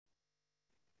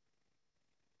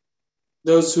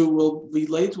those who will be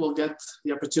late will get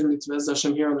the opportunity to Bez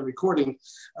Hashem here on the recording.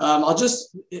 I'll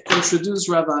just introduce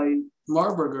Rabbi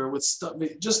Marburger with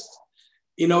just,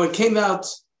 it came out,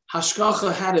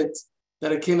 Hashgacha had it,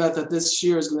 that it came out that this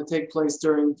year is going to take place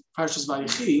during Parshas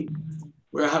Vayechi,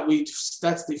 where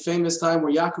that's the famous time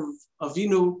where Yaakov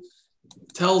Avinu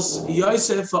tells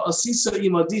Yosef, Asisa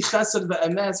imadi chesed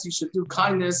ve'emes, you should do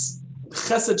kindness,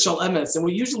 chesed shel emes. And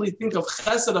we usually think of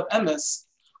chesed of emes.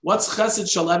 What's chesed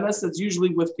shel emes? That's usually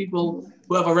with people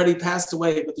who have already passed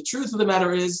away. But the truth of the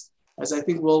matter is, as I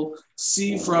think we'll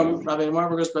see from Rabbi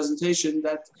Marburger's presentation,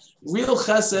 that real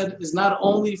chesed is not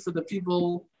only for the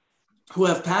people who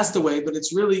have passed away, but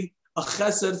it's really a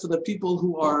chesed for the people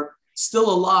who are still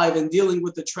alive and dealing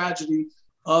with the tragedy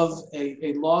of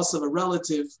a loss of a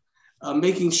relative,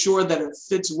 making sure that it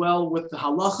fits well with the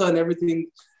halacha and everything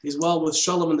is well with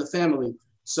shalom in the family.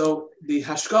 So the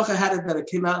Hashgacha had it that it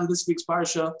came out in this week's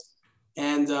parsha,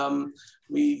 and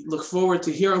we look forward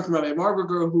to hearing from Rabbi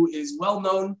Marburger, who is well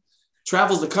known,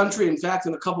 travels the country. In fact,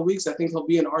 in a couple of weeks, I think he'll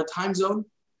be in our time zone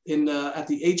at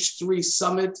the H3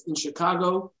 Summit in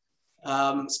Chicago,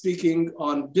 speaking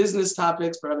on business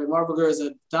topics. Rabbi Marburger is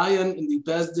a dayan in the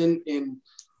Bezdin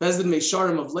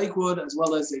Meisharim of Lakewood, as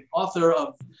well as an author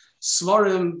of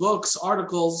Svarim, books,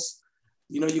 articles.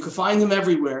 You can find him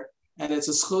everywhere. And it's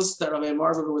a schus that Rabbi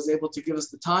Marburger was able to give us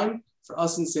the time for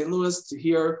us in St. Louis to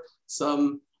hear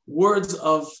some words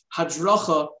of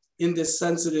hadracha in this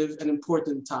sensitive and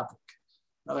important topic.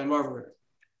 Rabbi Marburger.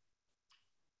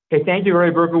 Okay, thank you,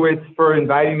 Rabbi Berkowitz, for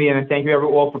inviting me, and thank you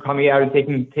all for coming out and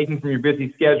taking from your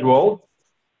busy schedule.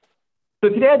 So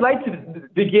today I'd like to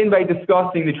begin by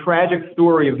discussing the tragic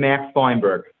story of Max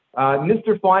Feinberg.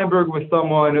 Mr. Feinberg was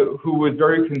someone who was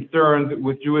very concerned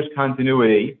with Jewish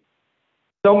continuity,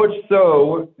 so much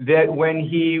so that when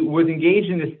he was engaged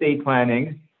in estate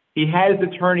planning, he had his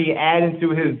attorney add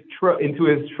into his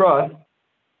trust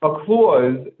a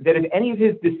clause that if any of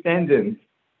his descendants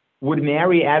would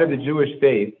marry out of the Jewish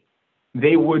faith,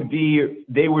 they would be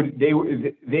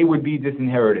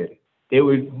disinherited. They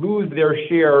would lose their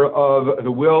share of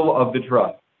the will of the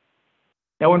trust.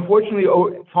 Now, unfortunately,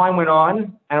 time went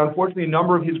on, and unfortunately, a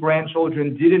number of his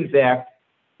grandchildren did, in fact,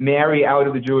 marry out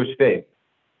of the Jewish faith.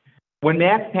 When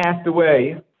Max passed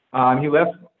away, he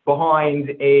left behind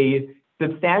a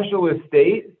substantial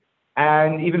estate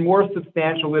and even more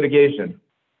substantial litigation.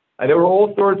 There were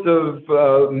all sorts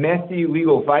of messy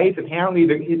legal fights. Apparently,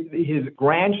 his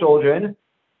grandchildren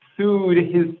sued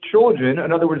his children,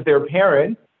 in other words, their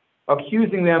parents,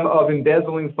 accusing them of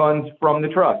embezzling funds from the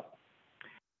trust.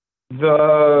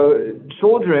 The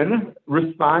children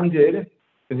responded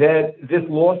that this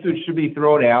lawsuit should be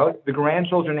thrown out. The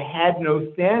grandchildren had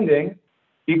no standing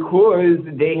because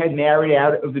they had married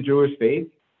out of the Jewish faith.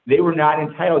 They were not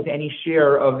entitled to any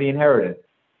share of the inheritance.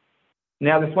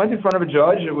 Now, this went in front of a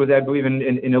judge. It was, I believe, in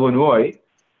Illinois.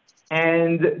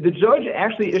 And the judge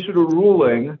actually issued a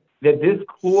ruling that this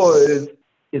clause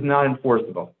is not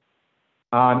enforceable.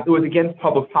 It was against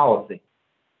public policy.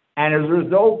 And as a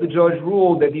result, the judge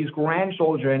ruled that these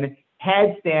grandchildren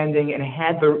had standing and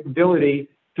had the ability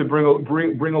to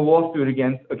bring a lawsuit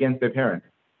against their parents.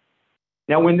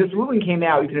 Now, when this ruling came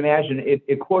out, you can imagine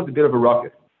it caused a bit of a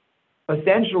ruckus.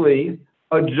 Essentially,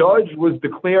 a judge was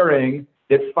declaring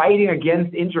that fighting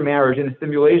against intermarriage in a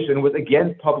simulation was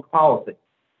against public policy.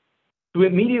 So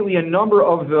immediately, a number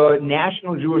of the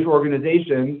national Jewish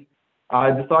organizations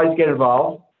decided to get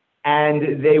involved,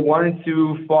 and they wanted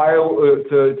to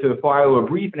file a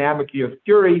brief, an amicus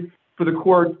curiae, for the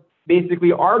court,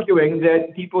 basically arguing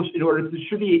that people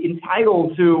should be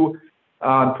entitled to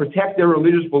protect their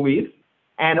religious beliefs,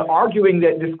 and arguing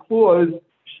that this clause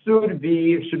should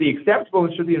be acceptable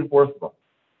and should be enforceable.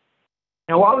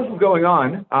 Now, while this was going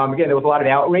on, again, there was a lot of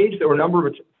outrage. There were a number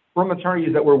of firm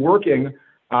attorneys that were working.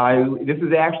 This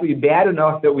is actually bad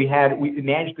enough that we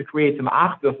managed to create some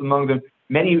achdus among the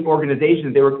many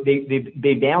organizations.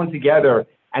 They bound together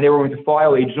and they were going to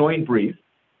file a joint brief.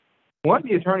 One of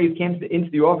the attorneys came into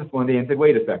the office one day and said,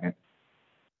 "Wait a second,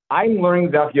 I'm learning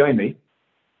Daf Yomi,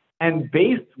 and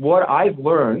based on what I've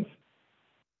learned,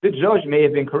 the judge may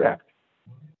have been correct.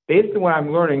 Based on what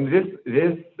I'm learning,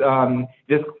 this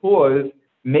clause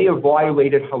may have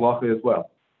violated halacha as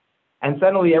well." And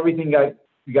suddenly everything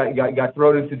got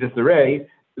thrown into disarray.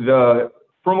 The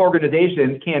firm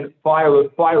organizations can't file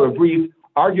a brief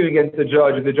arguing against the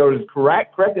judge if the judge is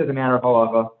correct as a matter of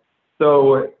halacha.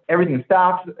 So everything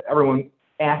stops. Everyone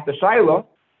asks the shaila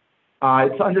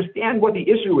to understand what the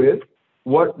issue is,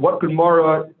 what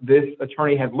Gemara this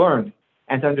attorney had learned,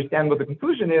 and to understand what the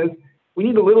conclusion is. We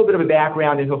need a little bit of a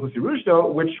background in Hilchos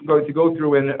Yerusha, which we're going to go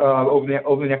through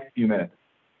over the next few minutes.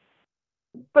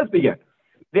 Let's begin.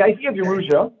 The idea of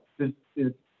Yerusha, which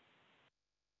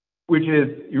is,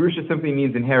 Yerusha simply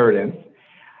means inheritance.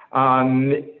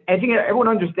 I think everyone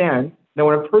understands that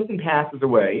when a person passes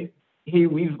away, he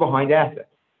leaves behind assets.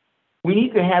 We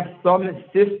need to have some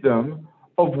system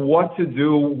of what to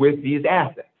do with these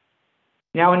assets.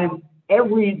 Now, in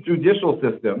every judicial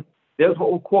system, there's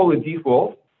what we'll call a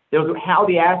default. There's how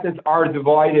the assets are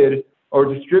divided or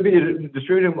distributed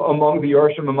among the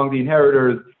Yarshim, among the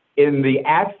inheritors, in the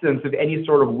absence of any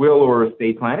sort of will or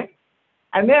estate planning.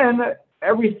 And then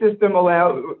every system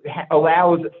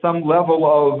allows some level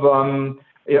of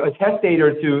a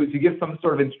testator to give some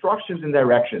sort of instructions and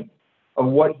directions of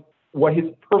what his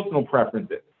personal preference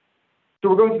is. So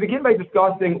we're going to begin by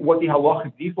discussing what the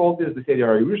halachic default is, the Seder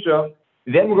HaYerusha.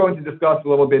 Then we're going to discuss a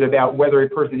little bit about whether a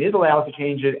person is allowed to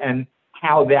change it and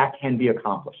how that can be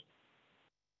accomplished.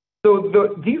 So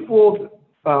the default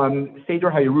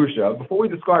Seder HaYerusha, before we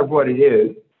describe what it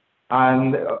is,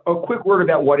 a quick word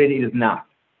about what it is not.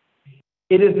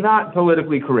 It is not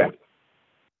politically correct.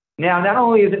 Now, not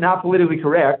only is it not politically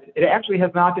correct, it actually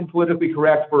has not been politically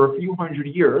correct for a few hundred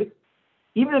years.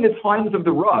 Even in the times of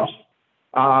the Rosh,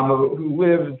 who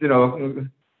lived,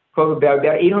 about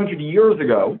 800 years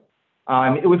ago,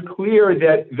 it was clear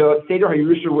that the Seder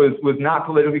HaYerusha was not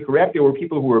politically correct. There were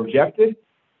people who were objected.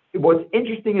 What's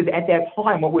interesting is at that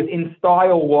time, what was in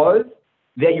style was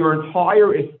that your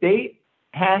entire estate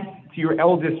passed to your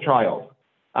eldest child.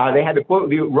 They had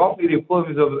roughly the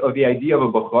equivalent of the idea of a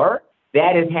Bachar.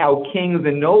 That is how kings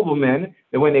and noblemen,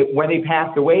 that when they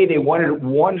passed away, they wanted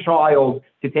one child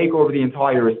to take over the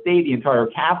entire estate, the entire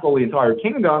castle, the entire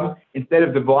kingdom, instead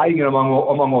of dividing it among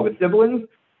all the siblings.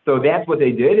 So that's what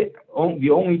they did.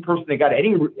 The only person that got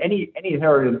any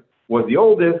inheritance was the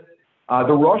oldest.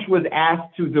 The Rosh was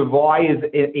asked to devise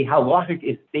a halachic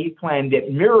estate plan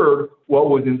that mirrored what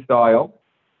was in style.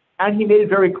 And he made it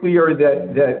very clear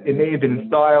that it may have been in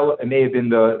style, it may have been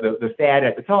the fad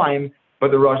at the time, but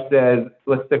the Rosh says,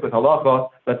 let's stick with halacha,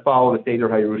 let's follow the Seder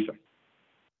HaYerusha.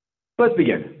 Let's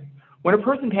begin. When a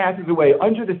person passes away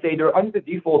under the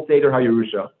default Seder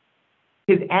HaYerusha,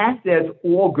 his assets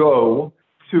all go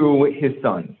to his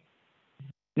sons.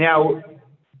 Now,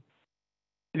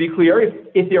 to be clear,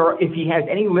 if he has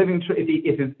any living,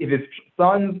 if his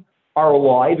sons are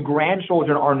alive,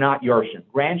 grandchildren are not Yarshim.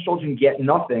 Grandchildren get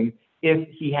nothing if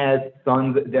he has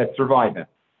sons that survive him.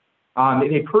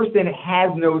 If a person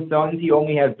has no sons, he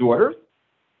only has daughters,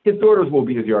 his daughters will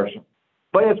be his Yarshim.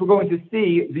 But as we're going to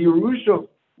see, the Yerusha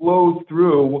flows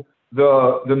through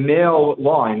the male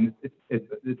line. It's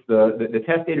the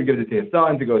testator gives it to his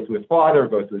sons, it goes to his father,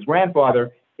 it goes to his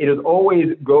grandfather. It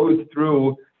always goes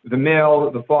through the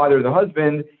male, the father, the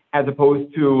husband, as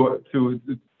opposed to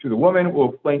the woman.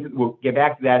 We'll get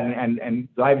back to that and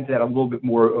dive into that a little bit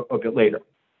more a bit later.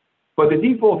 But the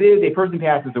default is a person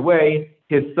passes away,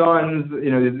 his sons,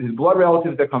 his blood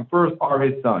relatives that come first are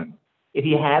his sons. If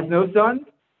he has no sons,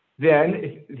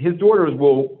 then his daughters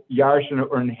will yarshin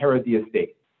or inherit the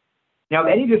estate. Now,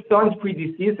 if any of his sons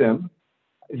predecease him,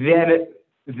 then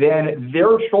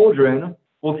their children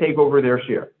will take over their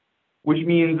share, which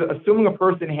means assuming a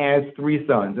person has 3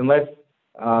 sons, and let's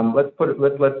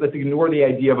ignore the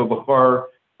idea of a Bachar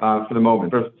for the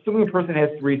moment. But assuming a person has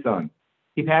 3 sons,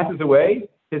 he passes away,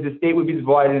 his estate would be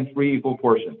divided in 3 equal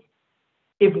portions.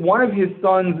 If one of his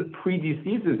sons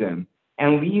predeceases him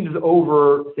and leaves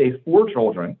over, say, 4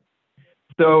 children,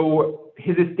 so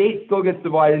his estate still gets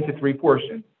divided into 3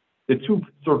 portions. The 2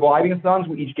 surviving sons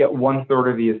will each get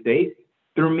 1/3 of the estate.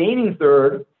 The remaining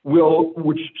third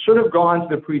which should have gone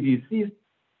to the predeceased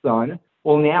son,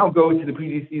 will now go to the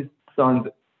predeceased son's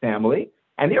family,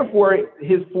 and therefore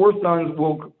his 4 sons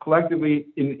will collectively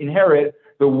inherit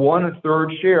the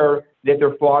 1/3 share that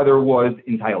their father was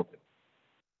entitled to.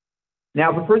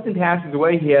 Now, if a person passes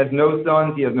away, he has no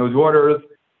sons, he has no daughters,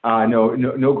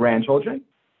 no grandchildren.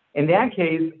 In that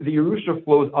case, the Yerusha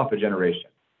flows up a generation,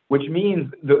 which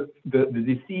means the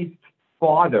deceased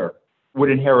father would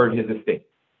inherit his estate.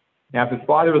 Now, if his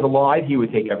father is alive, he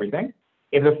would take everything.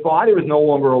 If the father is no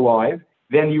longer alive,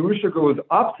 then the Yerusha goes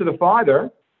up to the father,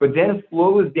 but then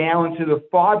flows down to the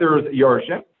father's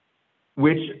Yarshim,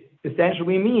 which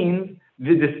essentially means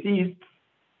the deceased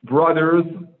brothers,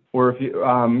 or if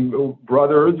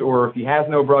he has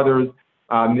no brothers,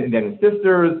 then his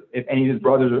sisters. If any of his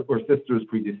brothers or sisters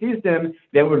predeceased him,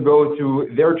 then would go to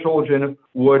their children,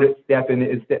 would step in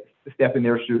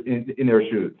their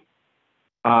shoes.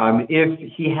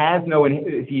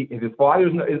 If his father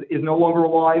is no longer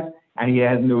alive and he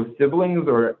has no siblings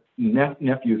or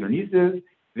nephews or nieces,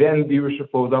 then the Yerusha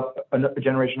flows up a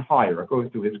generation higher. It goes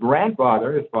to his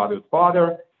grandfather, his father's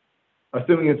father,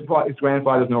 Assuming his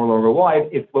grandfather is no longer alive,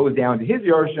 it flows down to his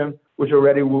Yerushim, which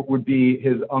already would be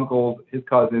his uncles, his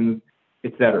cousins,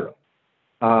 etc.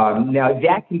 Now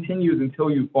that continues until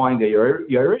you find a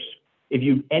Yerush.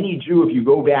 Any Jew, if you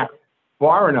go back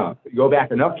far enough, you go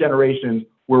back enough generations,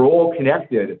 we're all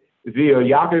connected via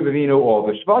Yaakov Avinu, all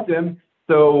the Shvatim.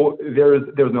 So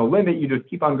there's no limit. You just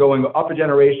keep on going up a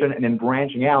generation and then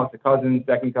branching out to cousins,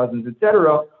 second cousins,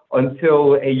 etc.,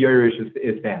 until a Yerush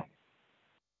is found.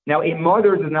 Now, a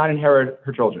mother does not inherit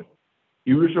her children.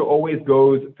 Yerusha always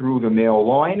goes through the male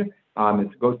line.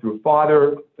 It goes through a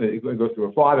father,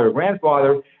 or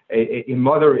grandfather. A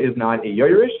mother is not a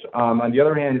Yerush. On the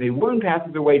other hand, if a woman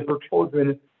passes away, her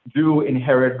children do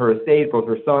inherit her estate. Both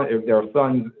her son, if there are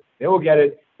sons, they will get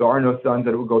it. If there are no sons,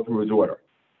 that it will go through a daughter.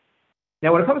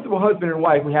 Now, when it comes to a husband and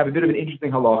wife, we have a bit of an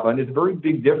interesting halacha, and there's a very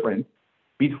big difference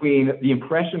between the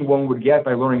impression one would get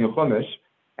by learning a chumash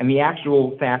and the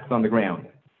actual facts on the ground.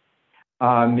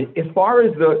 As far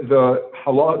as the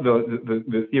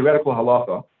theoretical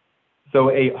halacha,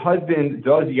 so a husband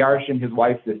does yarshin his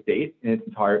wife's estate in its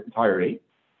entirety.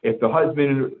 If the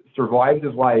husband survives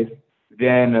his wife,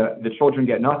 then the children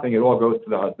get nothing. It all goes to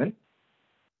the husband.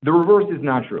 The reverse is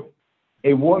not true.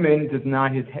 A woman does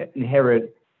not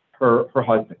inherit her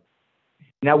husband.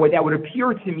 Now, what that would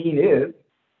appear to mean is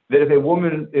that if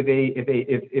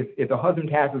the husband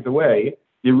passes away,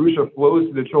 Yerusha flows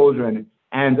to the children,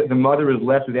 and the mother is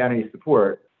left without any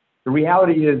support. The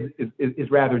reality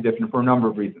is rather different for a number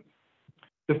of reasons.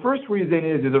 The first reason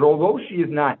is that although she is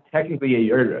not technically a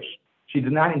Yerush, she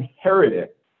does not inherit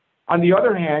it. On the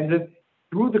other hand,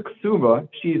 through the ksuba,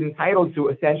 she is entitled to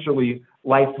essentially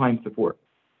lifetime support.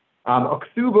 A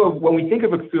ksuba, when we think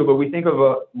of a ksuba, we think of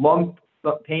a lump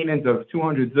payment of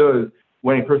 200 zuz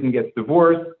when a person gets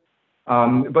divorced.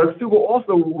 But a ksuba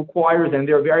also requires, and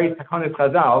there are various takanas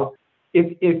chazal,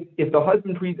 if the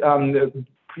husband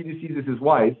predeceases his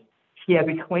wife, he has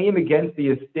a claim against the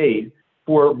estate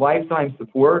for lifetime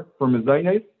support, for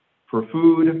mezainis, for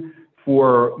food,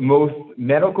 for most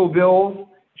medical bills.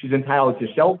 She's entitled to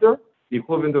shelter, the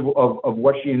equivalent of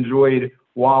what she enjoyed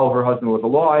while her husband was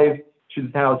alive. She's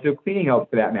entitled to cleaning help,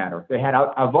 for that matter. They had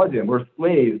avodim, or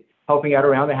slaves, helping out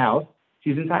around the house.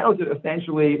 She's entitled to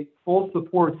essentially full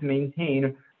support to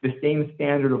maintain the same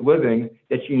standard of living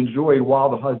that she enjoyed while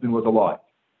the husband was alive.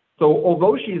 So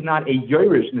although she's not a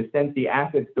Yerush in the sense the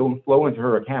assets don't flow into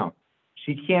her account,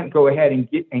 she can't go ahead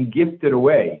and gift it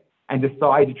away and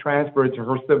decide to transfer it to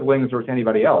her siblings or to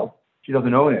anybody else. She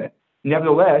doesn't own it.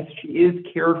 Nevertheless, she is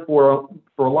cared for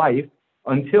life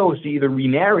until she either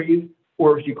remarries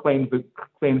or if she claims her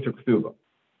ksuba.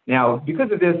 Now,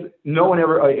 because of this, no one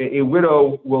ever, a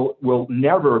widow will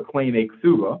never claim a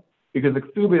ksuba, because the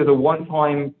ksuba is a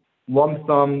one-time lump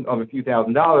sum of a few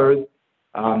 $1,000s.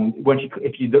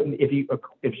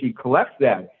 If she collects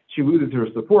that, she loses her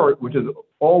support, which is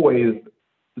always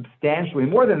substantially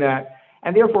more than that,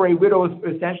 and therefore a widow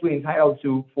is essentially entitled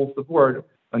to full support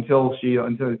until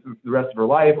the rest of her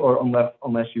life, or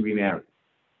unless she remarries.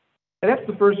 And that's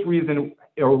the first reason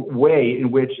or way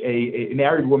in which a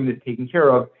married woman is taken care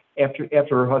of after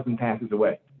her husband passes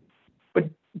away.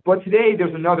 But today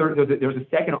there's a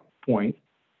second point,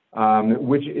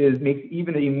 which makes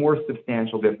even a more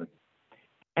substantial difference.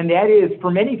 And that is,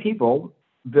 for many people,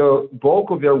 the bulk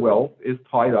of their wealth is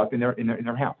tied up in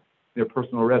their house, their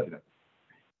personal residence.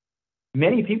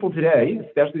 Many people today,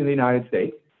 especially in the United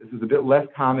States, this is a bit less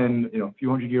common, a few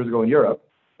hundred years ago in Europe,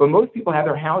 but most people have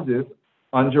their houses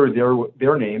under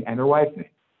their name and their wife's name.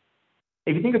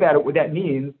 If you think about it, what that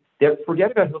means,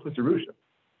 forget about Hilchos Yerusha.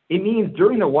 It means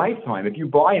during the lifetime, if you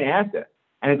buy an asset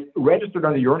and it's registered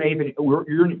under your name and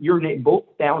your name, both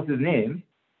spouses' names,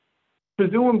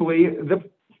 presumably the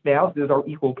spouses are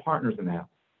equal partners in the house,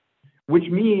 which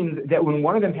means that when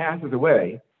one of them passes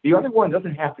away, the other one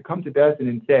doesn't have to come to Bezdin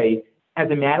and say, as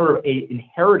a matter of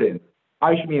inheritance,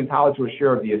 I should be entitled to a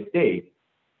share of the estate.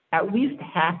 At least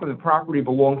half of the property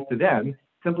belongs to them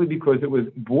simply because it was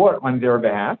bought on their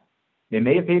behalf. They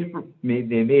may have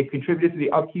contributed to the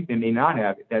upkeep, they may not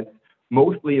have. That's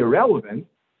mostly irrelevant,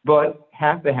 but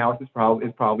half the house is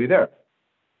probably theirs.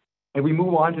 And we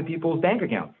move on to people's bank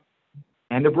accounts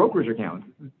and their brokerage accounts.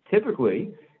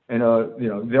 Typically, in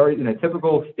a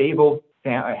typical stable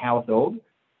household,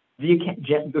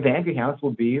 the bank accounts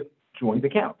will be joint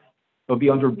accounts. They'll be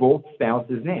under both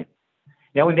spouses' names.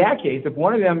 Now, in that case, if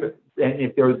one of them,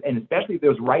 and especially if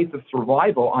there's rights of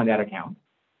survival on that account,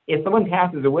 if someone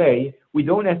passes away, we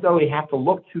don't necessarily have to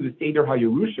look to the Seder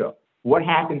HaYerusha. What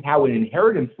happens, how an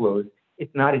inheritance flows,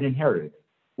 it's not an inheritance.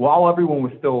 While everyone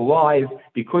was still alive,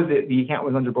 because the account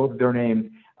was under both of their names,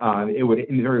 it would,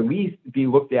 in the very least, be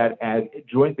looked at as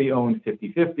jointly owned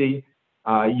 50-50.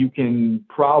 you could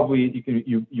probably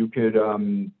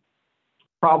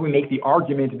make the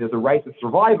argument that there's a right to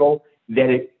survival, that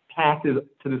it passes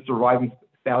to the surviving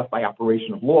spouse by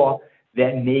operation of law,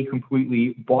 that may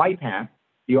completely bypass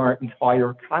the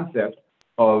entire concept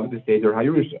of the Seder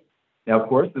HaYerusha. Now, of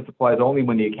course, this applies only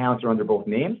when the accounts are under both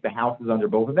names, the house is under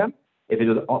both of them. If it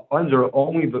is under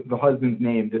only the husband's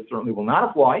name, this certainly will not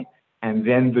apply, and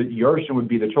then the Yerusha would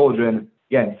be the children,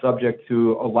 again, subject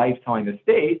to a lifetime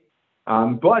estate.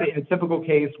 But in a typical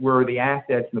case where the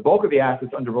assets, the bulk of the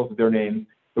assets under both of their names,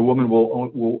 the woman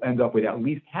will end up with at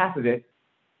least half of it,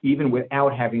 even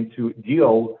without having to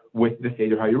deal with the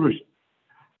Seder HaYerusha.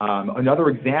 Another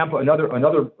example,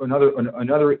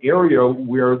 another area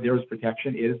where there's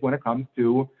protection is when it comes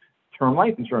to term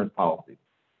life insurance policies.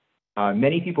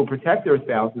 Many people protect their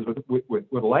spouses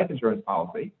with a life insurance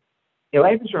policy. A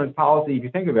life insurance policy, if you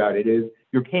think about it, is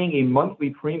you're paying a monthly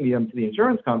premium to the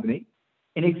insurance company.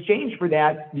 In exchange for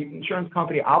that, the insurance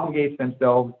company obligates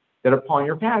themselves that upon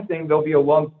your passing, there'll be a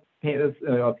lump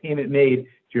payment made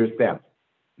to your spouse.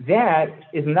 That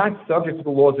is not subject to the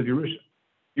laws of Yerusha.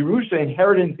 Yerusha,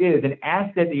 inheritance, is an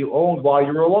asset that you owned while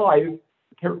you're alive.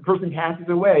 The person passes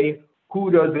away. Who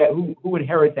does that? Who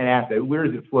inherits that asset? Where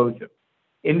does it flow to?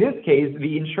 In this case,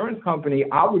 the insurance company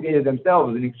obligated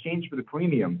themselves in exchange for the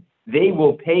premium. They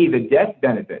will pay the death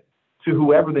benefit to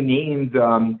whoever the named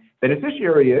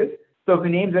beneficiary is. So if the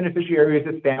named beneficiary is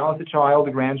a spouse, a child,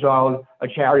 a grandchild, a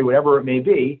charity, whatever it may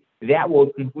be, that will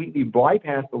completely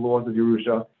bypass the laws of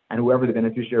Yerusha, and whoever the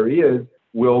beneficiary is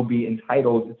will be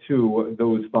entitled to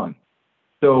those funds.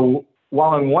 So while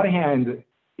on one hand,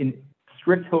 in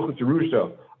strict Hilchos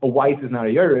Yerusha, a wife is not a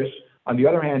Yerush, on the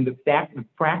other hand,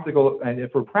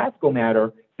 for a practical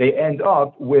matter, they end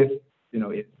up with,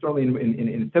 certainly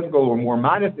in a typical or more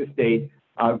modest estate,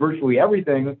 virtually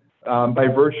everything by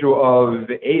virtue of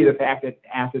A, the fact that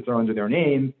assets are under their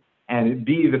name, and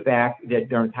B, the fact that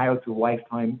they're entitled to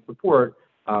lifetime support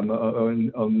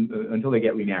until they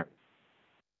get remarried.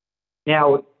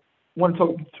 Now, I want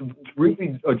to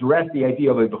briefly address the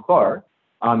idea of a Bechar.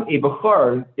 A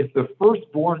Bechar, if the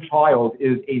firstborn child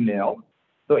is a male,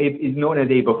 so it is known as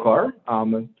a Bechar,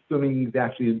 assuming he's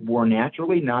actually born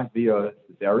naturally, not via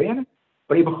cesarean.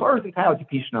 But a Bechar is entitled to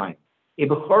Pishnayim. A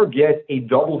Bechar gets a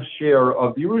double share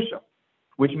of the Yerusha,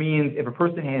 which means if a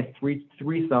person has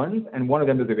three sons and one of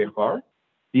them is a Bechar,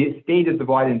 the estate is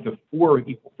divided into 4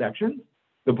 equal sections.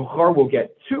 The Bechar will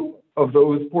get 2 of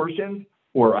those portions,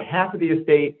 or a half of the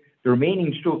estate. The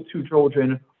remaining 2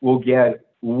 children will get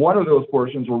 1 of those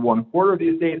portions, or 1/4 of the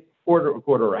estate, a quarter,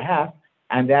 or a half.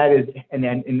 And there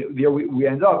we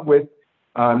end up with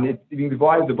it's being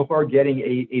divided, the Bechar getting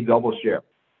a double share.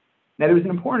 Now, there's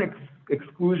an important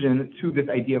exclusion to this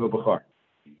idea of a Bechar.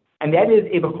 And that is,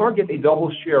 a Bechar gets a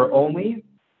double share only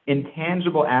in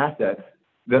tangible assets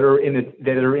that are in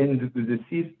the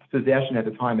deceased's possession at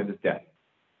the time of his death.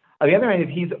 On the other hand, if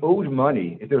he's owed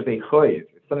money, if there's a choiv,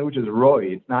 something which is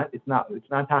roi, it's not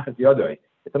tachas yadai,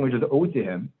 it's something which is owed to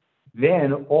him,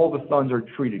 then all the sons are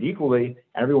treated equally,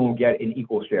 and everyone will get an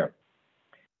equal share.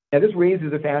 Now, this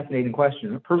raises a fascinating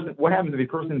question. What happens if a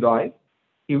person dies?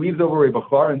 He leaves over a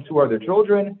Bechar and 2 other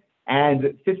children,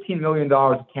 and $15 million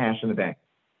of cash in the bank.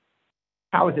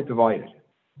 How is it divided?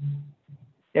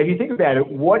 Now, if you think about it,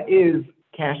 what is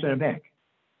cash in a bank?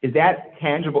 Is that a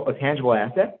tangible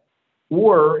asset?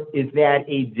 Or is that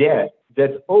a debt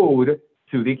that's owed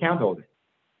to the account holder?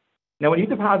 Now, when you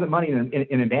deposit money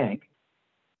in a bank,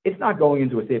 it's not going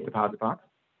into a safe deposit box.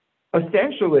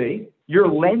 Essentially, you're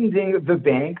lending the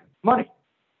bank money.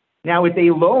 Now, it's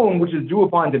a loan which is due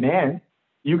upon demand.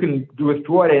 You can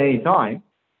withdraw it at any time.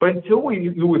 But until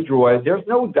you withdraw it, there's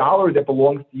no dollar that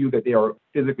belongs to you that they are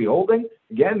physically holding.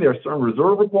 Again, there are certain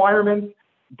reserve requirements,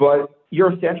 but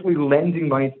you're essentially lending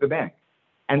money to the bank.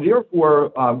 And therefore,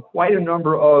 quite a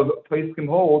number of places can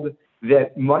hold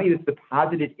that money that's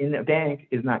deposited in a bank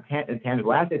is not a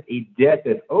tangible asset, a debt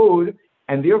that's owed,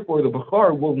 and therefore the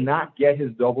Bechar will not get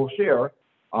his double share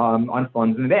on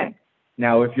funds in the bank.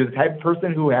 Now, if you're the type of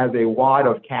person who has a wad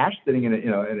of cash sitting in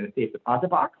a safe deposit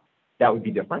box, that would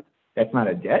be different. That's not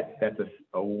a debt. That's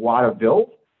a wad of bills,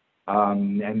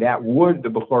 and the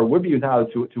Bechar would be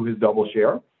entitled to his double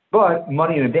share. But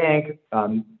money in a bank,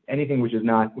 anything which is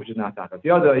not tachas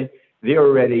yadai,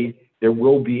 there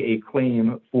will be a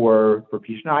claim for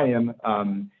Pishnayim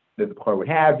that the Bechar would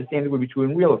have. The same thing would be true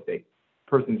in real estate.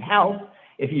 Person's house,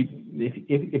 if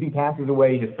he passes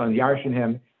away, his son yarshin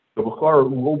him, the Bechar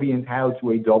will be entitled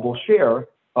to a double share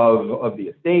of the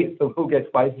estate, so he'll get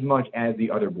twice as much as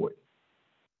the other boys.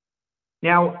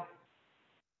 Now,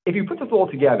 if you put this all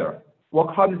together,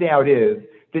 what comes out is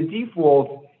the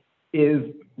default is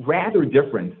rather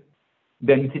different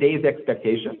than today's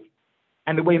expectations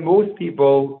and the way most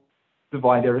people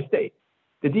divide their estate.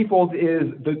 The default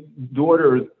is the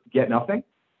daughters get nothing.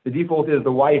 The default is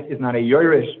the wife is not a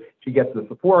Yerush. She gets the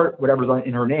support, whatever's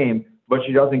in her name, but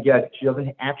she doesn't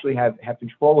actually have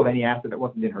control of any asset that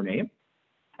wasn't in her name.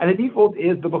 And the default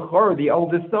is the Bechor, the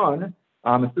eldest son,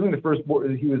 assuming the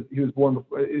firstborn, he was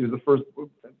the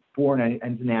firstborn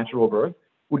and to natural birth,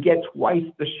 would get twice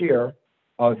the share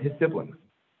of his siblings.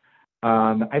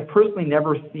 I've personally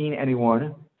never seen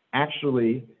anyone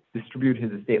actually distribute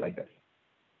his estate like this.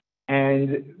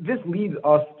 And this leads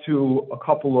us to a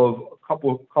couple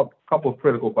of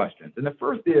critical questions. And the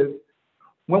first is,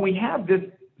 when we have this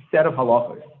set of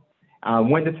halachos,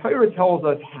 when the Torah tells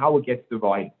us how it gets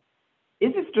divided,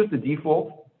 is this just a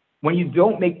default? When you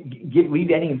don't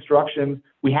leave any instructions,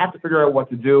 we have to figure out what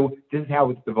to do. This is how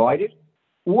it's divided.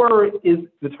 Or is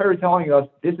the Torah telling us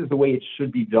this is the way it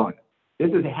should be done?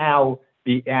 This is how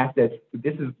the assets,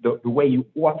 this is the way you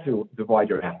ought to divide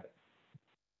your assets.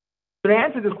 So to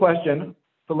answer this question,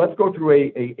 so let's go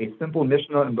through a simple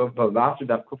Mishnah in Bavasra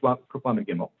Daf Kuflam and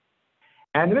Gimel.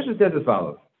 And the Mishnah says as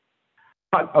follows.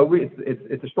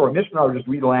 It's a short Mishnah. I'll just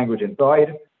read the language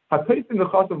inside.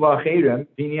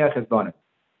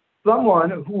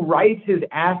 Someone who writes his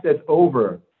assets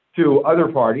over to other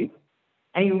parties,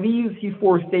 and he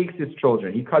forsakes his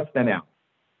children. He cuts them out.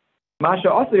 Masha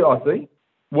asli,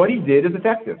 what he did is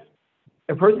effective.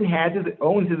 A person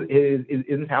owns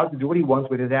his house to do what he wants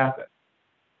with his assets.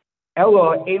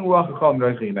 Chazal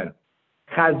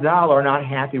are not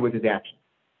happy with his actions.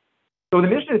 So the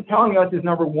Mishnah is telling us is,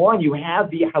 number one, you have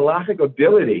the halachic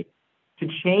ability to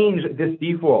change this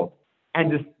default and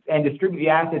distribute the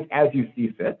assets as you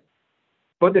see fit.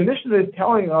 But the Mishnah is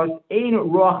telling us,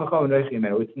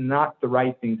 it's not the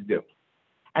right thing to do.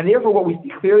 And therefore, what we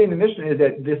see clearly in the Mishnah is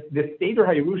that this Seder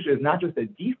HaYerusha is not just a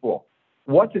default,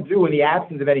 what to do in the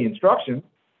absence of any instructions.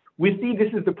 We see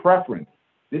this is the preference.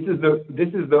 This is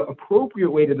the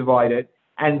appropriate way to divide it,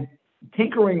 and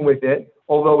tinkering with it,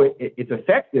 although it's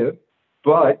effective,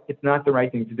 but it's not the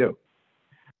right thing to do.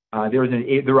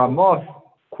 The Ramah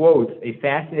quotes a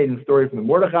fascinating story from the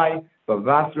Mordechai,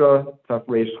 Bavasra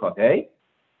Tafresh Chafei,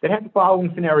 that has the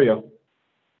following scenario.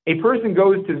 A person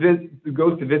goes to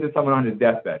visit someone on his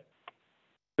deathbed.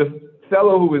 The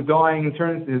fellow who is dying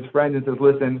turns to his friend and says,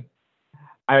 listen,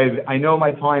 I know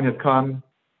my time has come.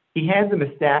 He hands him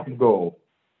a stack of gold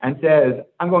and says,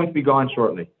 I'm going to be gone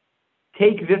shortly.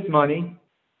 Take this money,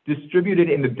 distribute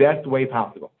it in the best way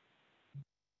possible.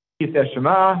 He says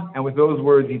Shema, and with those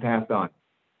words he passed on.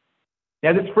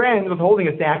 Now this friend was holding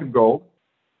a sack of gold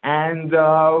and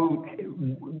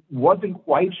wasn't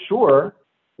quite sure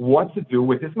what to do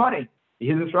with his money.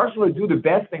 His instruction was to do the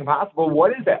best thing possible.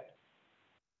 What is that?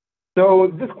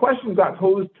 So this question got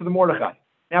posed to the Mordechai.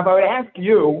 Now if I would ask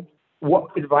you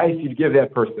what advice you'd give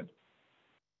that person.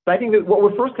 So I think that what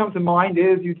would first come to mind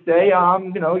is you'd say,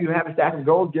 you have a stack of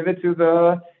gold, give it to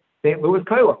the St. Louis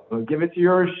Kollel, give it to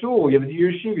your shul, give it to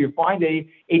your yeshiva. You find a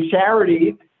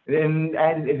charity and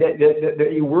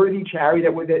a worthy charity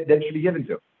that should be given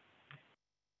to.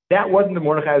 That wasn't the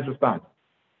Mordechai's response.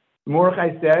 The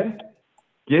Mordechai said,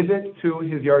 give it to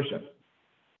his Yarshim.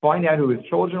 Find out who his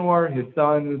children were, his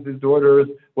sons, his daughters,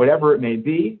 whatever it may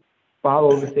be.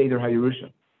 Follow the Seder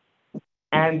HaYerusha.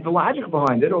 And the logic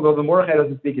behind it, although the Mordechai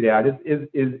doesn't speak it out,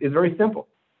 is very simple.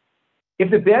 If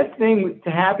the best thing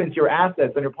to happen to your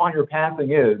assets and upon your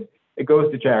passing is it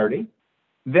goes to charity,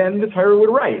 then the Torah would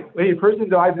write. When a person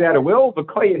dies without a will, the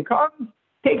Kohen comes,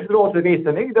 takes it all to the Beis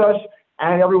HaMikdash,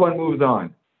 and everyone moves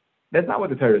on. That's not what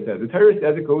the Torah says. The Torah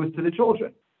says it goes to the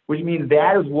children, which means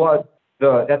that is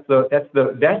that's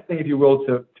the best thing, if you will,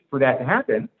 for that to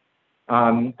happen.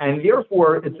 And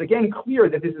therefore, it's again clear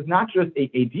that this is not just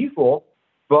a default,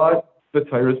 but the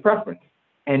Torah's preference.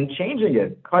 And changing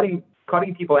it, cutting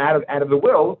people out of the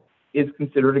will, is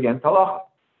considered against halacha.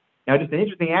 Now, just an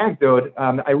interesting anecdote.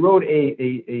 I wrote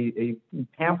a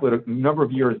pamphlet a number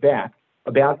of years back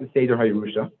about the Seder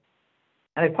HaYerusha,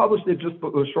 and I published it just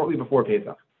shortly before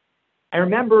Pesach. I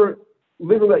remember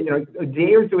literally, a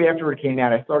day or two after it came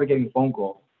out, I started getting phone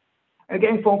calls. And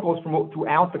getting phone calls from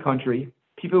throughout the country,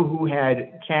 people who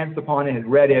had chanced upon it, had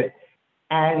read it,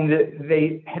 and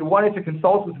they had wanted to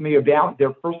consult with me about their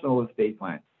personal estate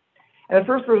plan. And the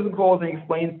first person calls and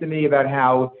explains to me about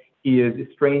how he is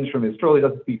estranged from his children, he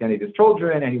doesn't speak to any of his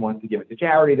children, and he wants to give it to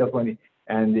charity,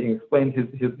 and he explains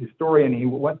his story, and he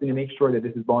wants me to make sure that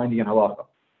this is binding in halacha.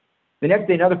 The next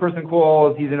day, another person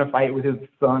calls, he's in a fight with his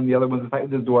son, the other one's in a fight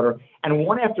with his daughter, and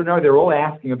one after another, they're all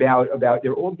asking about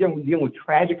they're all dealing with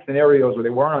tragic scenarios where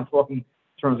they weren't on talking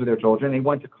terms with their children, they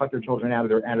want to cut their children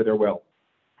out of their will.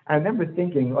 I remember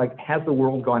thinking, has the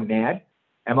world gone mad?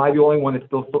 Am I the only one that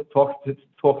still talks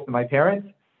to my parents?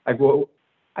 I go,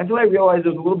 until I realized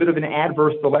there's a little bit of an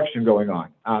adverse selection going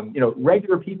on.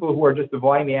 Regular people who are just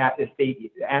dividing the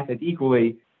assets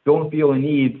equally don't feel a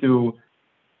need to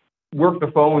work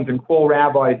the phones and call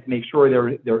rabbis to make sure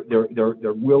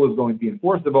their will is going to be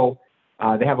enforceable.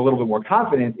 They have a little bit more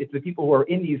confidence. It's the people who are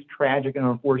in these tragic and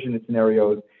unfortunate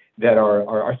scenarios that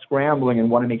are scrambling and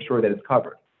want to make sure that it's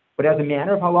covered. But as a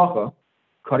matter of halacha,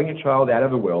 cutting a child out of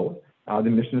the will, the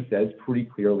Mishnah says pretty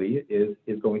clearly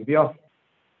is going to be us.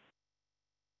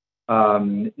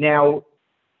 Now,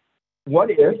 what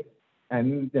if,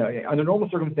 and under normal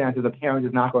circumstances, a parent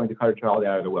is not going to cut a child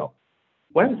out of the will?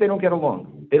 What if they don't get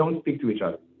along? They don't speak to each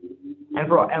other.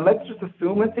 And let's just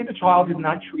assume, let's say the child has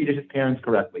not treated his parents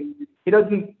correctly. He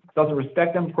doesn't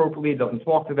respect them appropriately, doesn't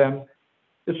talk to them.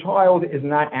 The child is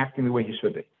not acting the way he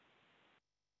should be.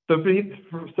 So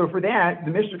for that,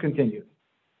 the Mishnah continues.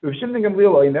 If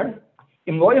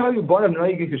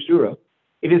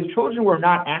his children were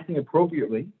not acting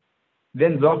appropriately,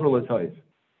 then Zachar L'Toiv.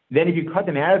 Then if you cut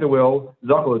them out of the will,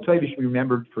 Zachar L'Toiv should be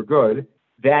remembered for good.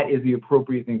 That is the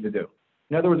appropriate thing to do.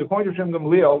 In other words, according to Shem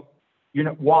Gamliel,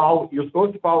 while you're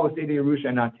supposed to follow the Seder Yerusha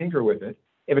and not tinker with it,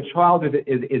 if a child is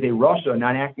a Rasha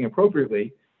not acting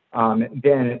appropriately,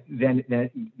 then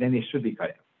they should be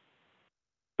cut out.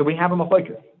 So we have a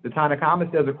machlokes. The Tanna Kama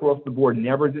says across the board,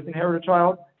 never disinherit a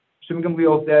child. Shem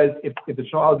Gamliel says if the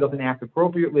child doesn't act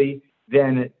appropriately,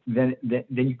 then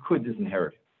you could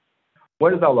disinherit.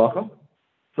 What is halacha?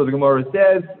 So the Gemara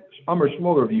says, Amar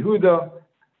Shmuel of Yehuda,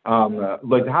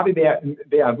 like Habi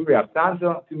be'avuri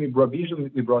aftanza to me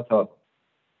brabishim mi bratav.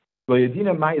 Lo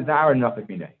yedina ma'izar nafik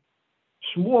minei.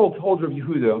 Shmuel told Rav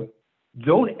Yehuda,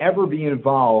 don't ever be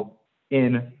involved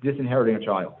in disinheriting a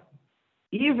child.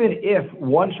 Even if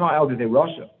one child is a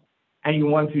Rasha, and you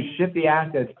want to shift the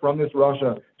assets from this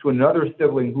Rasha to another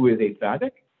sibling who is a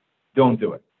tzaddik, don't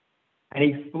do it. And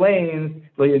he explains,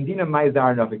 Lo yedina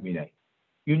ma'izar nafik minei.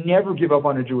 You never give up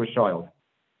on a Jewish child.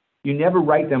 You never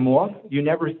write them off. You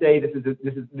never say, this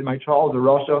is my child's a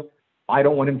Rasha. I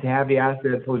don't want him to have the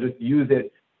assets. He'll just use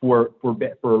it for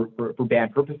bad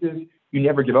purposes. You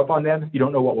never give up on them. You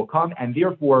don't know what will come. And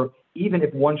therefore, even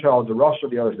if one child is a Rasha,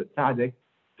 the other is a tzaddik,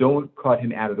 don't cut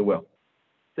him out of the will.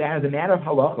 So as a matter of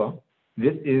halacha,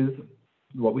 this is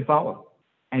what we follow.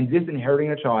 And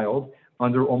disinheriting a child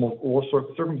under almost all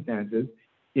sorts of circumstances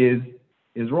is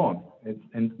wrong.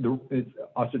 It's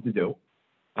usher to do.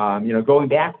 Going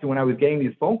back to when I was getting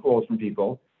these phone calls from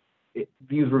people,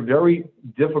 these were very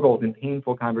difficult and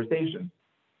painful conversations.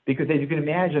 Because as you can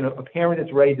imagine, a parent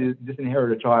that's ready to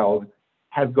disinherit a child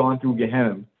has gone through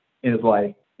Gehenna in his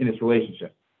life, in his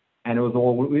relationship. And it was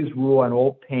all rule and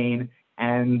all pain.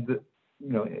 And,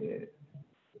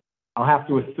 I'll have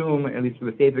to assume, at least for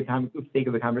the sake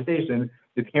of the conversation,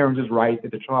 the parent is right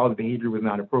that the child's behavior was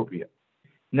not appropriate.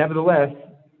 Nevertheless,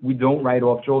 we don't write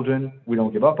off children, we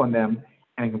don't give up on them,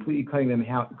 and completely cutting them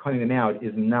out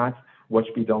is not what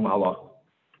should be done with halacha.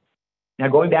 Now,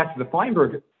 going back to the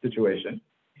Feinberg situation,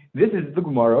 this is the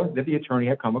Gemara that the attorney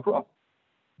had come across.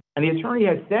 And the attorney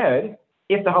had said,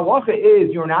 if the halacha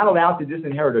is you're not allowed to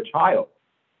disinherit a child,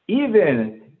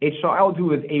 even a child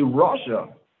who is a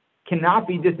Rasha cannot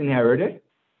be disinherited,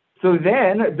 so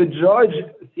then the judge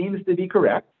seems to be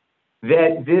correct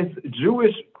that this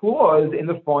Jewish clause in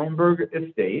the Feinberg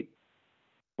estate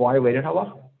violated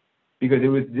halacha, because it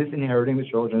was disinheriting the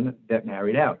children that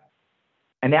married out.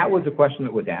 And that was the question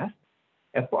that was asked.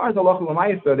 As far as halacha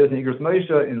l'maisa, there's an Igros Moshe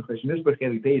in Chesh Mishpach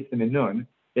Chelik Beis Siman Nun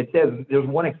that says there's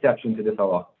one exception to this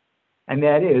halacha, and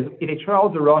that is if a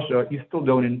child's a Rasha, you still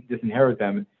don't disinherit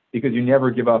them because you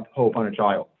never give up hope on a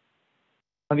child.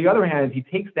 On the other hand, he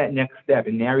takes that next step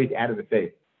and marries out of the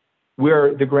faith,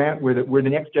 where the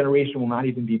next generation will not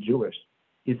even be Jewish.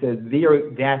 He says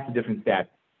that's a different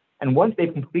status. And once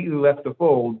they've completely left the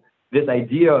fold, this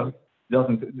idea of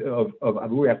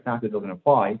Avuri Afsanta doesn't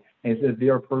apply. And it says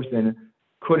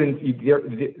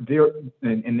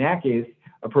in that case,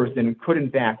 a person could in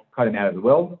fact cut him out of the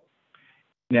will.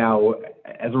 Now,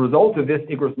 as a result of this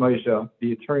Igros Moshe,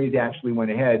 the attorneys actually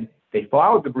went ahead, they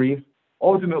filed the brief.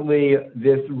 Ultimately,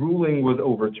 this ruling was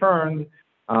overturned.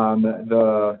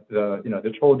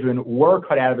 The children were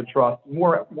cut out of the trust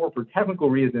more for technical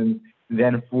reasons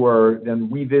than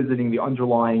revisiting the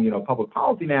underlying public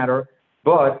policy matter.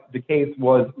 But the case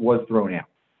was thrown out.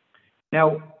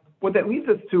 Now, what that leads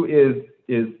us to is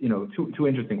two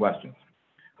interesting questions.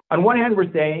 On one hand,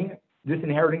 we're saying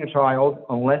disinheriting a child,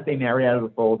 unless they marry out of the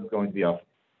fold, is going to be up.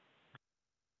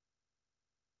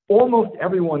 Almost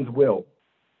everyone's will,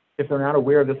 if they're not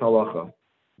aware of this halacha,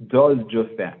 does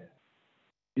just that.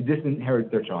 It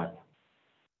disinherits their child.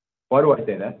 Why do I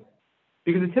say that?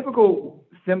 Because the typical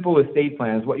simple estate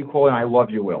plan is what you call an I love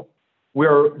you will,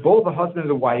 where both the husband and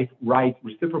the wife write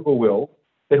reciprocal wills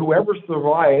that whoever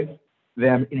survives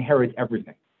them inherits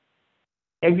everything.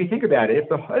 And if you think about it,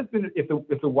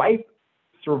 if the wife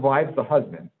survives the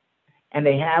husband, and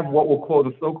they have what we'll call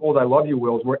the so-called I love you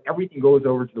wills, where everything goes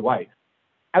over to the wife.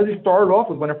 As we started off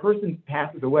with, when a person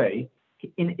passes away,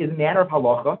 in a matter of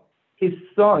halacha, his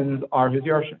sons are his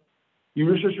Yarshim.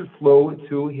 Yerusha should flow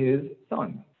to his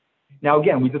sons. Now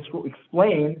again, we just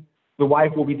explained the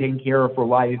wife will be taken care of for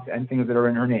life and things that are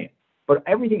in her name. But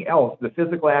everything else, the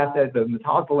physical assets, the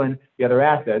metaltalin, the other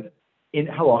assets, in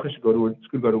halacha should go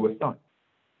to his son.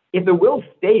 If the will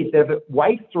states that if the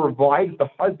wife survives the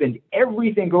husband,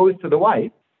 everything goes to the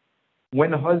wife,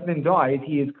 when the husband dies,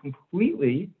 he is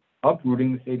completely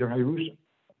uprooting the Seder HaYerusha.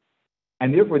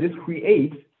 And therefore, this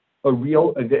creates a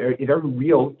very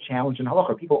real challenge in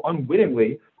halacha. People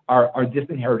unwittingly are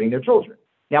disinheriting their children.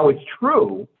 Now, it's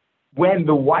true when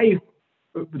the wife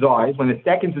dies, when the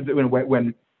second,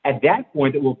 when at that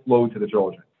point it will flow to the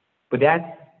children. But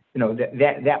that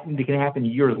can happen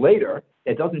years later.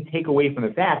 It doesn't take away from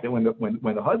the fact that when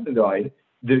the husband died,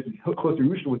 the Chos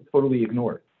Yerusha was totally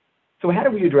ignored. So how do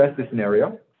we address this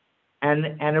scenario?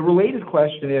 And a related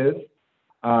question is,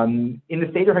 in the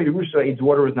Seder HaYerusha, a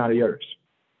daughter is not a Yerush.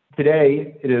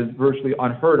 Today, it is virtually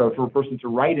unheard of for a person to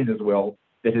write in his will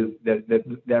that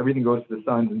everything goes to the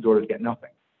sons and daughters get nothing.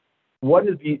 What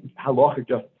is the halachic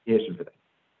justification for this?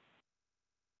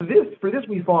 For this,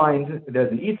 we find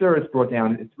there's an Easter. It's brought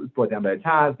down by a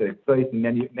Taz,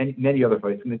 and many other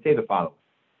places, and they say the following: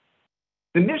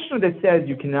 the Mishnah that says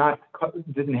you cannot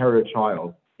disinherit a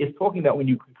child is talking about when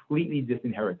you completely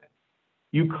disinherit them.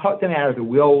 You cut them out of the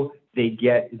will, they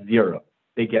get zero.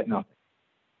 They get nothing.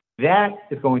 That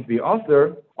is going to be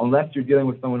usher unless you're dealing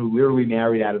with someone who literally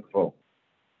married out of the fold.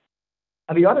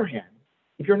 On the other hand,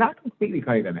 if you're not completely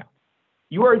cutting them out,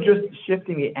 you are just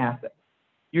shifting the assets.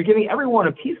 You're giving everyone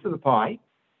a piece of the pie,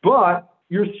 but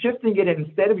you're shifting it, and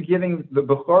instead of giving the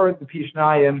Bechor, the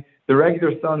Pishnayim, the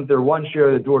regular sons their one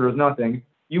share, the daughters nothing,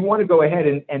 you want to go ahead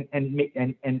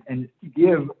and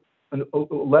give a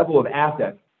level of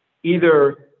assets,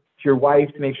 either to your wife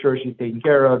to make sure she's taken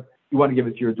care of, you want to give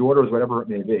it to your daughters, whatever it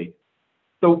may be.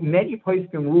 So many places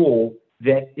can rule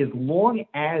that as long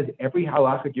as every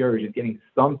halachic yerush is getting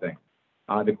something,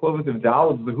 the equivalent of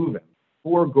dollars zehuvim,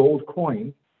 4 gold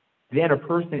coins, then a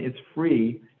person is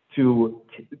free to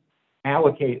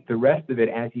allocate the rest of it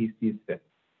as he sees fit.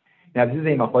 Now, this is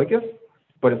a machlokes,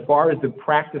 but as far as the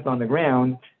practice on the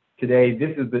ground today,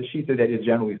 this is the shita that is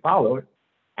generally followed.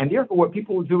 And therefore, what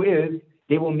people will do is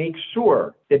they will make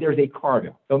sure that there's a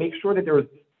cargo. They'll make sure that there is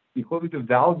the equivalent of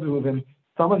val zehuvim,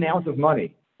 some amount of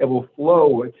money that will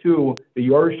flow to the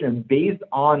Yerushim based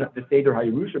on the Seder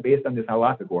HaYerusha, based on this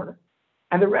halachic order.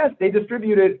 And the rest, they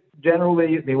distribute it.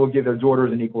 Generally, they will give their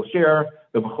daughters an equal share.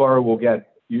 The Bechor will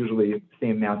get usually the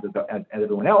same amount as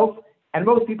everyone else. And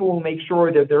most people will make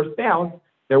sure that their spouse,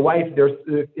 their wife,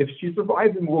 if she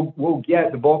survives them, will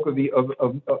get the bulk of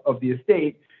the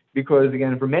estate, because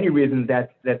again, for many reasons,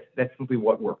 that's simply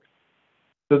what works.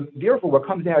 So therefore, what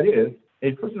comes out is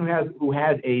a person who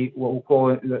has a what we'll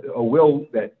call a will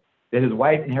that his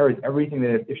wife inherits everything,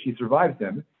 that if she survives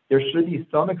him, there should be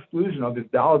some exclusion of this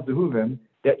dalad zehuvim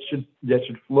that should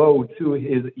flow to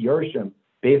his Yerushim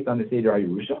based on the Seder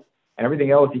HaYerusha, and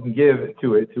everything else he can give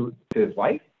to his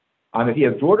wife. If he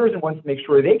has daughters and wants to make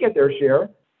sure they get their share,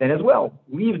 then as well,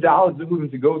 leave dalad zehuvim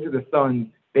to go to the sons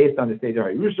based on the Seder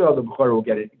HaYerusha. The Bechor will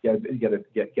get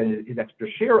his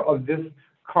extra share of this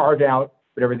carved out,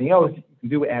 but everything else you can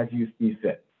do as you see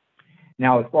fit.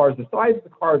 Now, as far as the size of the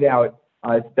carved out,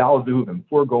 it's dalad zehuvim,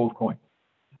 4 gold coins.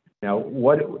 Now,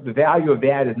 what the value of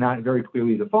that is not very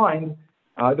clearly defined.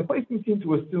 The placement seems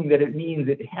to assume that it means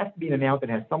it has to be an amount that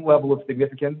has some level of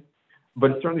significance, but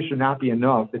it certainly should not be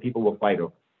enough that people will fight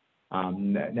over.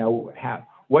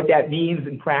 What that means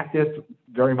in practice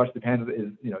very much depends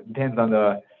on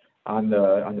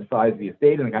the size of the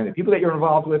estate and the kind of people that you're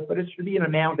involved with. But it should be an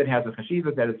amount that has a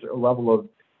chashivah, that it's a level of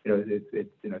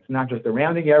it's not just a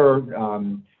rounding error.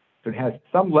 So it has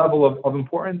some level of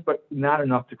importance, but not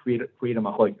enough to create a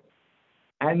machlokes.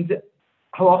 And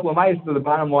halach l'mayis, so the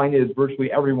bottom line is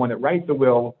virtually everyone that writes a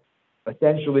will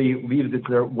essentially leaves it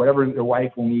to whatever their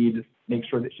wife will need, make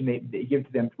sure that they give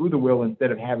to them through the will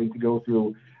instead of having to go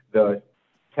through the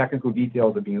technical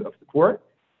details of being of support.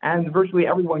 And virtually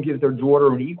everyone gives their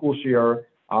daughter an equal share,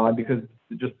 because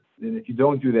if you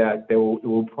don't do that, it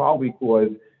will probably cause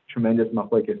tremendous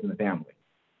machlokes in the family.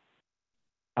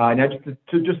 Now,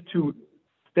 just to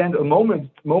spend a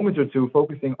moment or two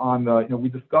focusing on we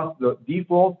discussed the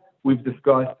default, we've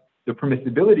discussed the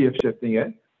permissibility of shifting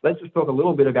it. let's just talk a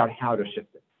little bit about how to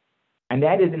shift it. And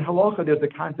that is, in halacha, there's the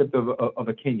concept of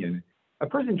a kinyan. A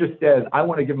person just says, I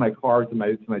want to give my car to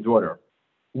my daughter.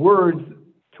 Words,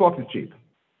 talk is cheap.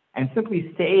 And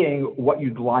simply saying what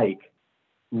you'd like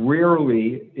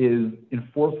rarely is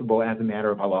enforceable as a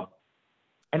matter of halacha.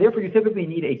 And therefore, you typically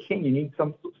need a kinyan. You need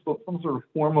some sort of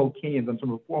formal kinyan, some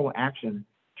sort of formal action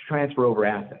to transfer over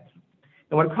assets.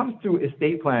 And when it comes to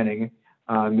estate planning,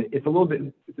 it's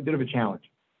a bit of a challenge.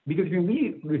 Because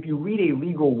if you read a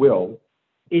legal will,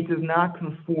 it does not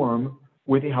conform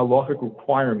with the halachic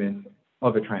requirements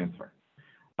of a transfer.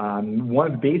 One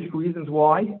of the basic reasons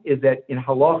why is that in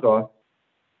halacha,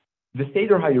 the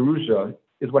Seder HaYerusha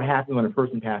is what happens when a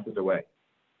person passes away.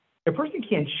 A person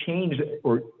can't change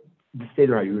the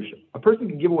Seder HaYerusha. A person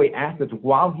can give away assets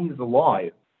while he's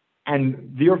alive,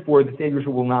 and therefore the Seder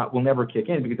HaYerusha will never kick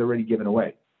in because they're already given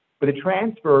away. But the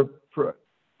transfer, to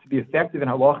be effective in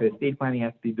halacha, estate planning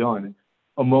has to be done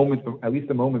at least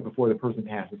a moment before the person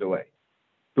passes away.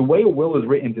 The way a will is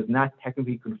written does not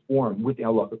technically conform with the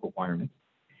halachic requirements,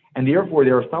 and therefore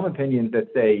there are some opinions that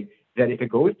say that if it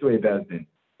goes to a beis din,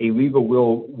 a legal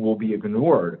will be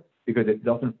ignored because it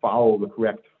doesn't follow the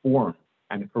correct form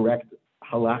and the correct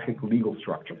halachic legal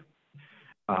structure.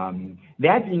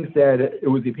 That being said, it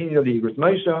was the opinion of the Igros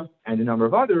Moshe and a number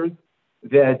of others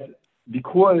that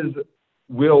because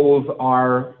wills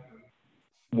are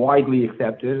widely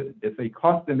accepted, it's a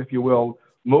custom, if you will,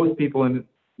 most people,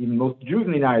 even most Jews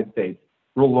in the United States,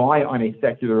 rely on a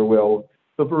secular will.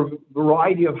 So for a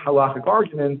variety of halachic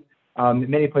arguments,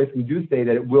 many places we do say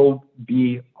that it will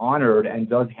be honored and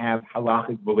does have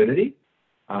halachic validity.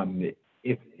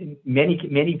 If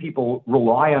many people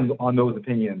rely on those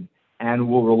opinions and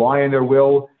will rely on their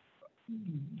will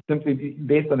simply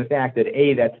based on the fact that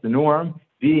A, that's the norm,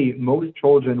 B, most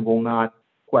children will not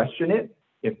question it.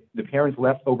 If the parents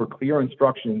left over clear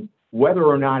instructions, whether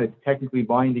or not it's technically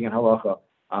binding in halacha,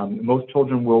 most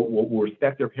children will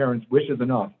respect their parents' wishes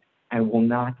enough and will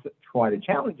not try to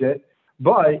challenge it.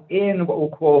 But in what we'll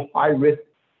call high-risk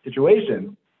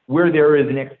situations, where there is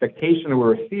an expectation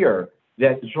or a fear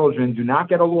that the children do not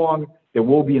get along, there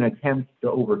will be an attempt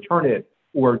to overturn it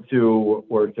or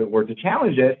to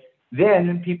challenge it,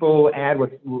 then people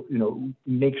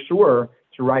make sure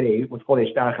to write what's called a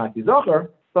shtar chati zocher,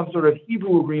 some sort of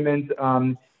Hebrew agreement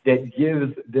that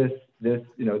gives this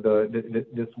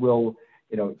will,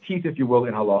 teeth, if you will,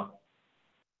 in halach.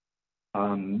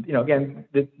 Again,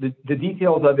 the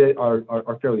details of it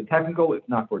are fairly technical. It's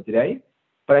not for today.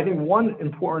 But I think one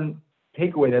important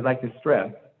takeaway that I'd like to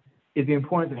stress is the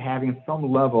importance of having some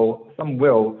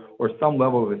will or some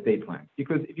level of estate plan.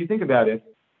 Because if you think about it,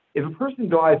 if a person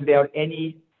dies without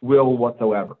any will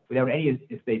whatsoever, without any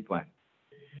estate plan,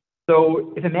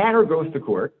 so if a matter goes to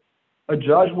court, a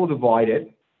judge will divide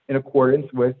it in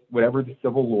accordance with whatever the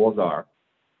civil laws are,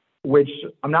 which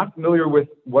I'm not familiar with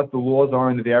what the laws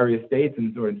are in the various states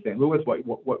and in St. Louis,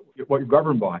 what you're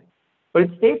governed by. But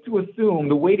it's safe to assume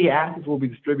the way the assets will be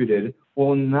distributed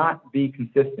will not be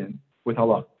consistent with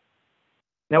halakha.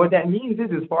 Now, what that means is,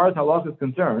 as far as halakha is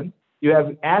concerned, you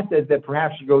have assets that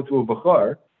perhaps should go to a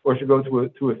bachar or should go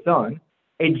to a son.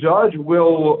 A judge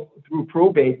will, through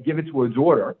probate, give it to a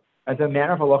daughter. As a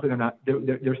matter of halakha,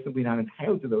 they're simply not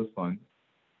entitled to those funds.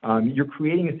 You're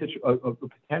creating a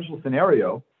potential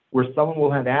scenario where someone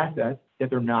will have assets that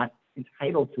they're not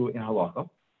entitled to in halakha,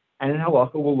 and in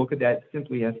halakha we'll look at that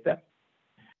simply as theft.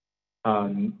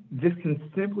 This can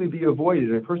simply be avoided.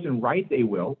 If a person writes a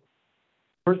will,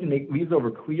 the person leaves over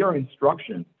clear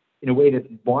instructions in a way that's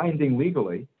binding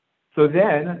legally, so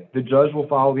then the judge will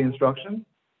follow the instructions,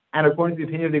 and according to the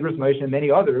opinion of the Igros Moshe and many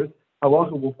others,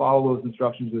 halakha will follow those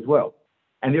instructions as well.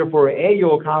 And therefore, A,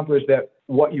 you'll accomplish that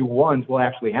what you want will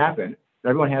actually happen.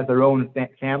 Everyone has their own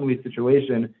family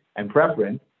situation and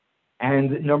preference.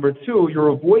 And number two, you're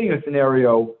avoiding a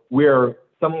scenario where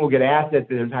someone will get assets that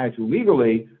they're entitled to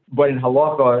legally, but in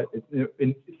halakha,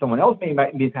 someone else may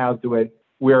be entitled to it,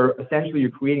 where essentially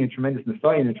you're creating a tremendous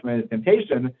nesayah and a tremendous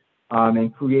temptation,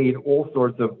 and create all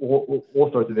sorts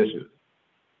of issues.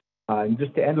 And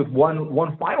just to end with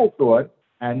one final thought,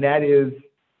 and that is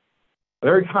a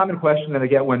very common question that I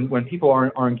get when people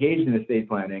are engaged in estate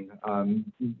planning.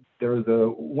 There's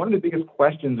one of the biggest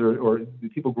questions or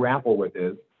people grapple with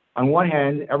is, on one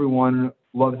hand, everyone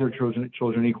loves their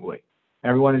children equally.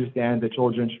 Everyone understands that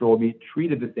children should all be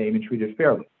treated the same and treated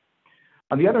fairly.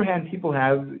 On the other hand, people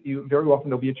very often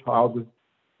there'll be a child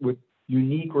with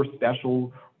unique or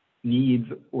special needs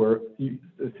or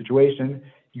a situation.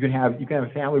 You can have a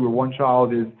family where one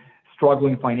child is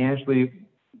struggling financially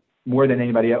more than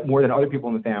anybody else, more than other people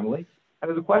in the family. And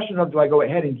there's a question of, do I go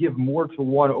ahead and give more to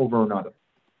one over another?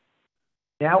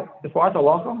 Now, as far as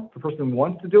halacha, if a person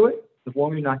wants to do it, as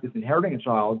long as you're not disinheriting a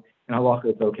child, in halacha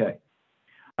it's okay.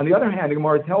 On the other hand, the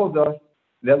Gemara tells us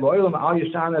that lo'olam al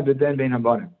yashana b'ben bein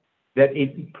habanim, that a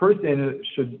person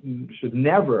should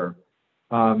never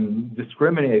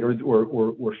discriminate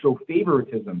or show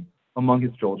favoritism among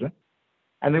his children.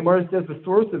 And the Gemara says the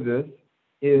source of this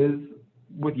is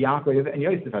with Yaakov and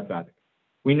Yosef HaTzadik.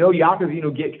 We know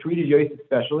Yaakov treated Yosef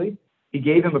specially. He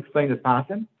gave him a plain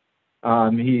pasim.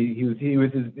 He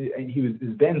was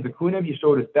his ben zekunim. He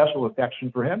showed a special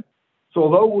affection for him. So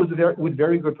although it was with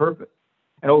very good purpose,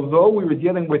 and although we were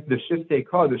dealing with the Shiftei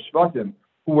Kah, the Shvatim,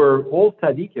 who were all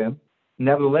tzaddikim,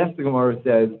 nevertheless the Gemara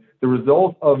says the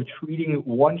result of treating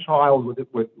one child with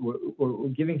or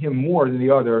giving him more than the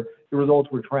other, the results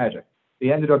were tragic.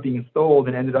 They ended up being sold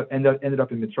and ended up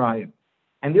in Mitzrayim.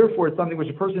 And therefore, it's something which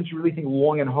a person should really think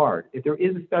long and hard. If there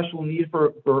is a special need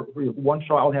for one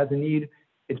child has a need,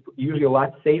 it's usually a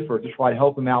lot safer to try to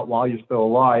help him out while you're still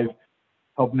alive,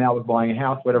 help him out with buying a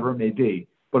house, whatever it may be.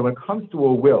 But when it comes to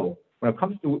a will, when it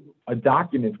comes to a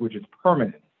document which is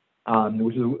permanent,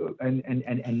 which is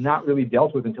and not really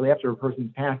dealt with until after a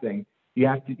person's passing, you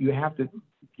have to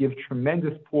give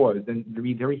tremendous pause and to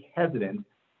be very hesitant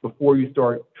before you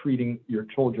start treating your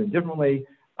children differently.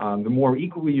 The more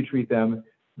equally you treat them,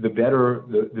 the better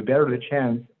the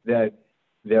chance that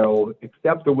they'll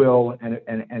accept the will and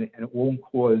it won't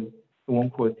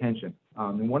cause tension.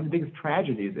 And one of the biggest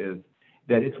tragedies is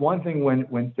that it's one thing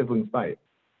when siblings fight,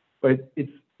 but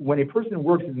it's when a person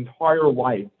works his entire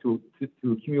life to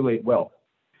accumulate wealth,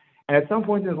 and at some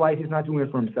point in his life he's not doing it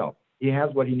for himself. He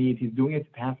has what he needs. He's doing it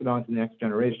to pass it on to the next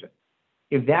generation.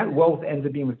 If that wealth ends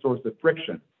up being the source of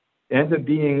friction, it ends up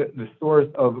being the source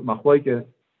of machlokes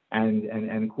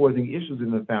and causing issues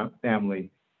in the family,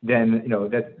 then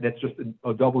that's just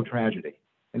a double tragedy.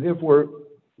 And therefore,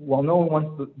 while no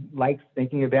one likes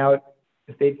thinking about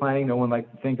estate planning, no one likes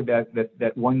to think about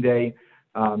that one day,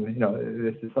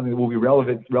 this is something that will be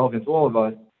relevant to all of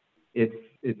us.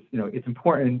 It's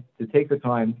important to take the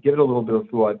time, give it a little bit of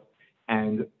thought,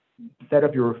 and set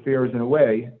up your affairs in a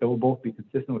way that will both be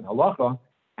consistent with halacha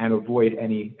and avoid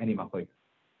any machlokes.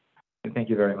 And thank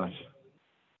you very much.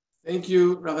 Thank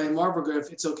you, Rabbi Marburger.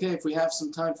 If it's okay, if we have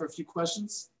some time for a few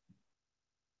questions.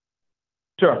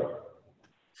 Sure.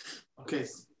 Okay.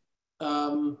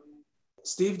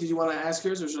 Steve, did you want to ask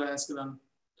yours, or should I ask it on?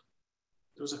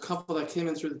 There was a couple that came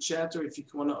in through the chat, or if you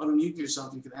want to unmute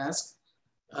yourself, you can ask.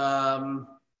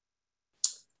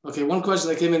 Okay, one question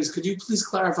that came in is, could you please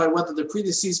clarify whether the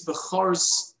predeceased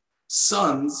Bechar's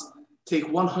sons take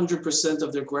 100%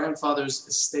 of their grandfather's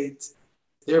estate,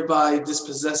 thereby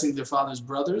dispossessing their father's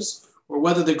brothers, or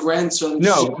whether the grandson?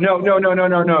 No.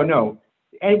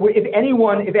 And if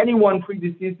anyone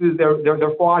predeceases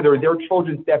their father, their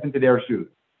children step into their shoes.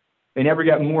 They never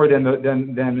get more than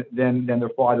their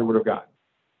father would have gotten.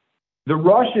 The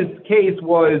Rosh's case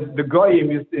was the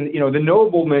goyim the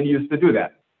noblemen used to do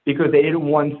that because they didn't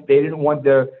want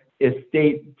the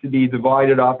estate to be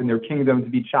divided up and their kingdom to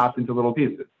be chopped into little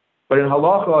pieces. But in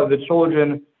halacha, the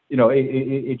children,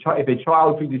 if a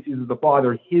child predeceases the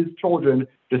father, his children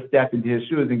just step into his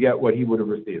shoes and get what he would have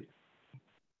received.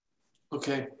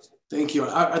 Okay, thank you.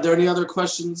 Are there any other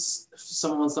questions? If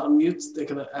someone wants to unmute, they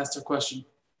can ask their question.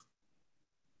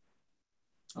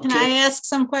 Okay. Can I ask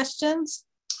some questions?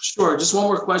 Sure, just one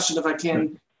more question if I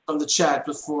can from the chat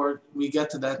before we get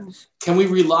to that. Can we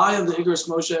rely on the Igros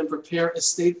Moshe and prepare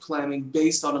estate planning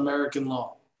based on American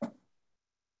law?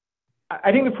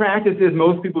 I think the practice is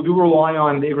most people do rely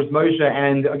on the Igros Moshe,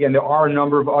 and again, there are a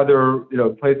number of other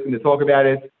places to talk about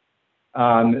it.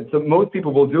 So most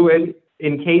people will do it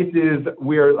in cases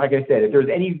where, like I said, if there's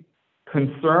any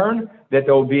concern that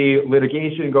there'll be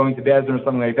litigation going to Bezdin or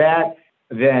something like that,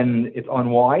 then it's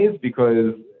unwise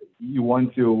because you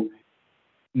want to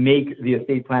make the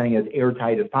estate planning as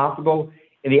airtight as possible.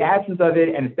 In the absence of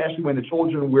it, and especially when the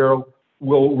children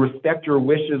will respect your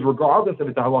wishes, regardless of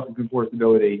its halachic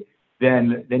enforceability,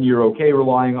 then you're okay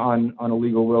relying on a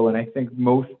legal will. And I think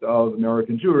most of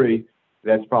American Jewry,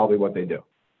 that's probably what they do.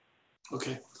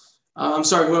 Okay. I'm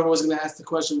sorry, whoever was going to ask the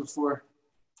question before.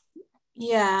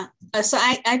 Yeah. So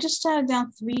I just jotted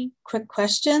down 3 quick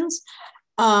questions.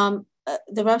 The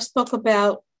Rav spoke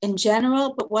about in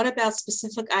general, but what about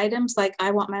specific items like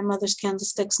I want my mother's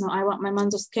candlesticks? No, I want my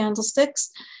mother's candlesticks.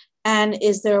 And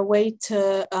is there a way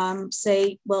to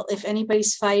say, well, if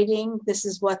anybody's fighting, this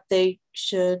is what they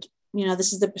should,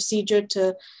 this is the procedure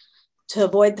to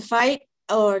avoid the fight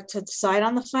or to decide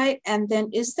on the fight? And then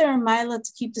is there a mila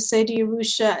to keep the Seder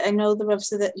Yerusha? I know the Rav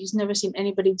said that he's never seen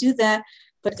anybody do that,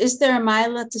 but is there a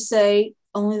mila to say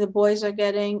only the boys are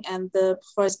getting and the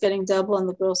Bechor is getting double and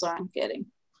the girls aren't getting?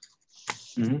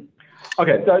 Mm-hmm.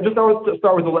 Okay, so just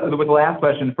start with the last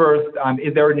question first.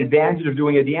 Is there an advantage of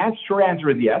doing it? The short answer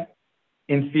is yes.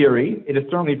 In theory, it is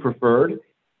certainly preferred.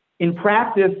 In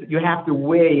practice, you have to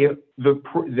weigh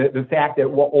the fact that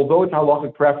although it's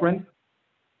halachic preference,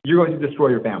 you're going to destroy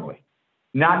your family.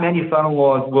 Not many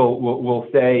son-in-laws will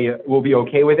say will be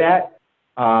okay with that.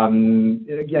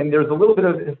 Again, there's a little bit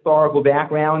of historical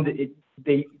background.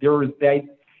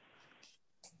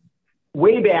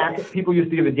 Way back, people used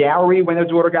to give a dowry when their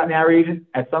daughter got married.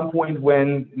 At some point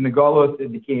when in the Golos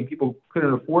it became people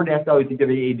couldn't afford necessarily to give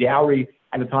a dowry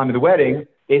at the time of the wedding,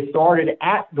 they started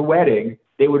at the wedding.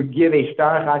 They would give a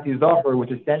shtar chati zofer,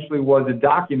 which essentially was a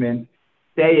document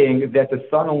saying that the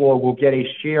son-in-law will get a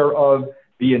share of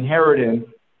the inheritance,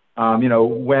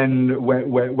 when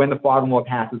the father-in-law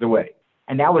passes away,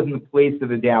 and that was in the place of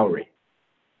the dowry.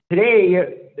 Today,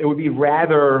 it would be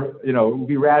rather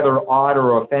odd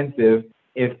or offensive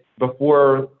if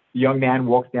before the young man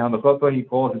walks down the chuppah, he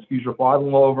calls his future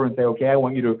father-in-law over and say, "Okay, I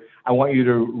want you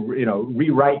to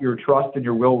rewrite your trust and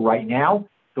your will right now."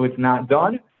 So it's not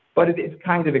done, but it's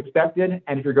kind of expected.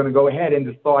 And if you're going to go ahead and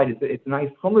decide it's a nice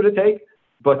chumrah to take,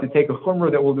 but to take a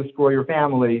chumrah that will destroy your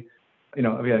family,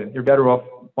 again, you're better off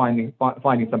finding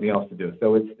something else to do.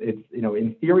 So it's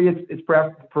in theory it's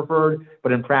preferred,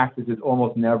 but in practice it's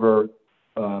almost never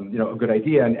a good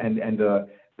idea, and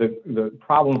the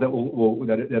problems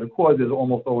that it causes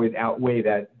almost always outweigh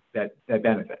that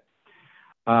benefit.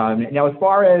 Now, as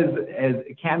far as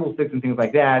candlesticks and things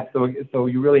like that, so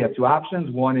you really have two options.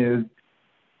 One is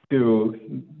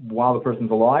to, while the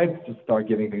person's alive, just start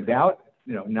giving things out.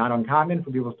 Not uncommon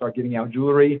for people to start giving out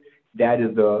jewelry. That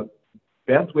is the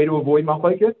best way to avoid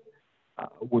machlokes,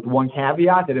 with one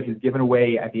caveat that if it's given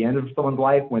away at the end of someone's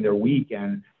life when they're weak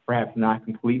and perhaps not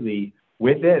completely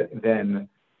with it, then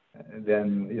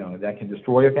that can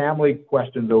destroy a family.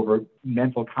 Questions over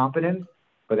mental competence,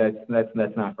 but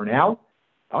that's not for now.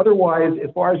 Otherwise,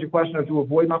 as far as your question of to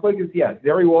avoid machlokes, yes,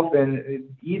 very often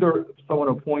either someone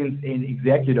appoints an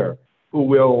executor who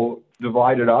will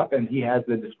divide it up, and he has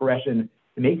the discretion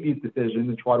to make these decisions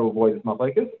and try to avoid this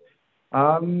machlokes.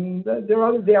 There are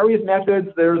other various methods.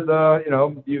 There's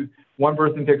one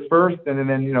person picks first, and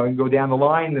then you go down the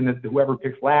line, and whoever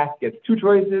picks last gets two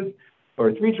choices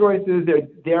or three choices. There are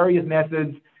various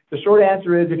methods. The short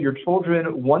answer is if your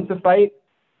children want to fight,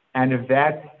 and if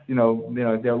that's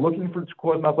they're looking to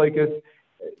cause machlokes,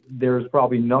 there's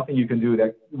probably nothing you can do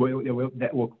that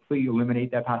will completely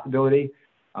eliminate that possibility.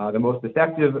 The most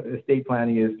effective estate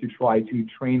planning is to try to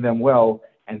train them well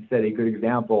and set a good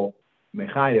example,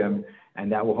 mechayim, and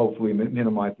that will hopefully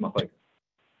minimize machlokes.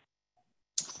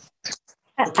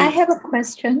 I have a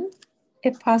question,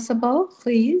 if possible,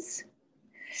 please.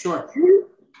 Sure.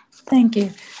 Thank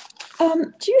you.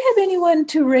 Do you have anyone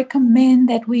to recommend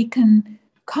that we can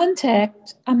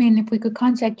contact? I mean, if we could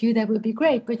contact you, that would be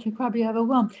great, but you're probably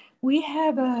overwhelmed. We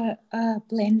have a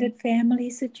blended family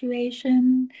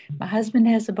situation. My husband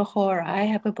has a bechor, I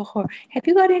have a bechor. Have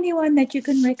you got anyone that you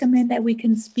can recommend that we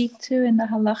can speak to in the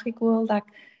halachic world, like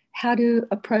how to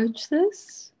approach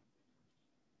this?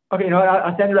 Okay,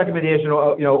 I'll send the recommendation,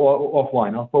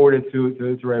 offline. I'll forward it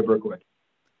to Ray Berkowitz.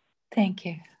 Thank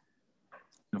you.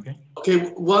 Okay.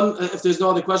 Okay, if there's no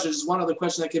other questions, just one other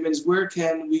question that came in is where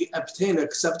can we obtain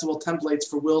acceptable templates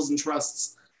for wills and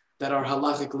trusts that are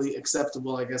halachically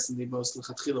acceptable, I guess, in the most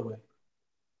lechatchila way?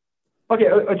 Okay,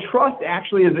 a trust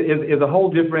actually is a whole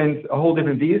different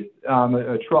beast.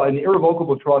 An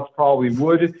irrevocable trust probably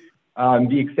would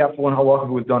be acceptable in halacha if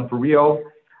it was done for real.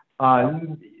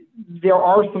 There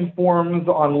are some forms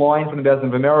online from the Beis Din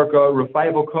of America.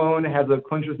 Rafai Cohen has a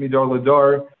Kuntres Midor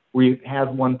Lador, where he has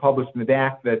one published in the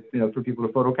back that for people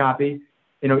to photocopy.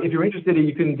 If you're interested,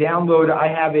 you can download. I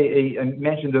have I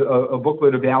mentioned a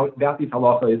booklet about these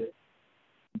halachas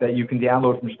that you can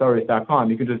download from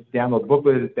shtaris.com. You can just download the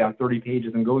booklet. It's about 30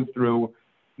 pages and goes through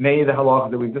many of the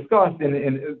halachas that we've discussed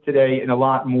today in a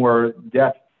lot more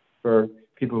depth for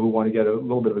people who want to get a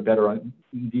little bit of a better,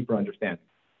 deeper understanding.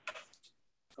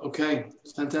 Okay,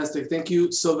 fantastic. Thank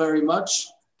you so very much.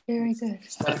 Very good.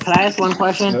 Can I ask one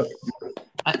question?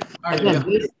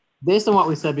 Yep. Based on what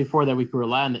we said before, that we could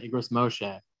rely on the Igros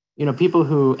Moshe, people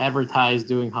who advertise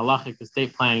doing halachic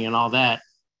estate planning and all that,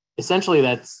 essentially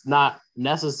that's not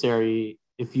necessary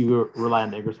if you rely on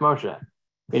the Igros Moshe.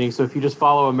 Meaning, so if you just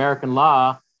follow American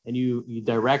law and you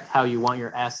direct how you want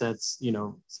your assets,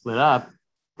 split up,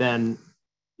 then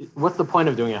what's the point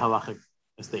of doing a halachic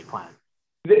estate plan?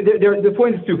 The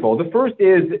point is twofold. The first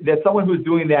is that someone who's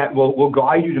doing that will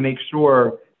guide you to make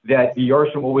sure that the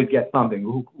Yarshim always gets something,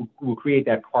 who will create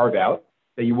that carve out,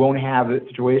 that you won't have a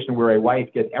situation where a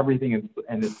wife gets everything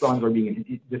and the sons are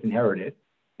being disinherited.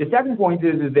 The second point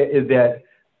is that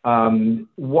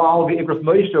while the Igros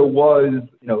Moshe was,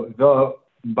 the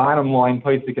bottom line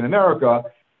posek in America,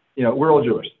 we're all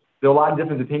Jewish. There are a lot of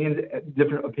different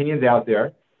opinions out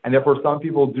there, and therefore some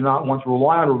people do not want to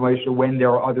rely on Rav Moshe when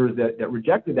there are others that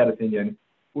rejected that opinion.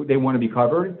 They want to be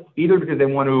covered, either because they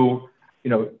want to,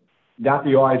 dot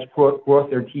the I's, cross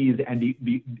their T's, and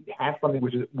have something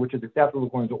which is acceptable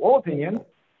according to all opinions,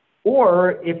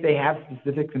 or if they have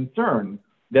specific concern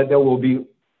that there will be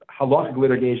halachic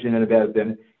litigation in a Beis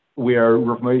Din where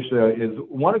Rav Moshe is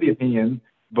one of the opinions,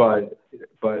 but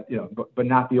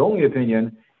not the only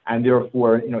opinion, and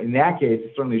therefore, in that case,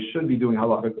 it certainly should be doing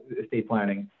halachic estate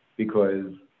planning because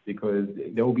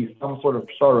there will be some sort of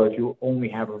pshara if you only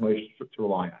have Rav Moshe to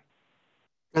rely on.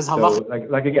 So,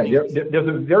 again, there's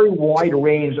a very wide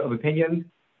range of opinions,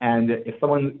 and if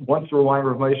someone wants to rely on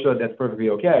Rav Moshe, that's perfectly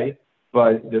okay.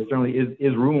 But there certainly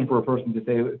is room for a person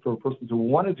to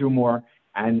want to do more,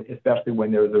 and especially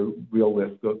when there's a real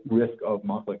risk of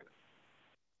conflict.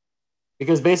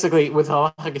 Because basically, with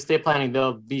halachic estate planning,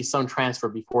 there'll be some transfer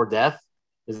before death.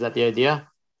 Is that the idea?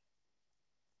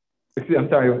 I'm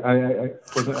sorry.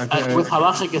 With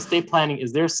halachic estate planning,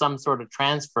 is there some sort of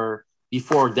transfer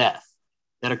before death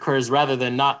that occurs rather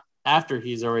than not after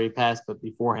he's already passed, but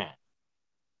beforehand?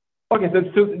 Okay,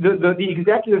 so the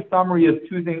executive summary is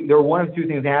two things. There are one of two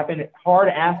things happen. Hard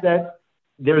assets,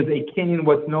 there's a kinyan,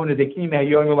 what's known as a kinyan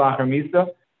ha'yom l'achar misa,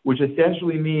 which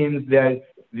essentially means that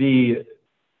the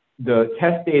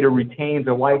testator retains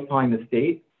a lifetime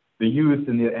estate, the use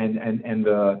and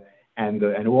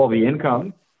all the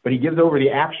income, but he gives over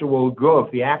the actual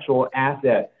goof, the actual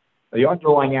asset. The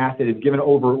underlying asset is given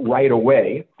over right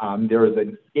away. There is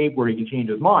an escape where he can change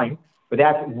his mind, but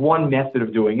that's one method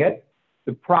of doing it.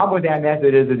 The problem with that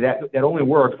method is that only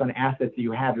works on assets that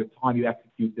you have at the time you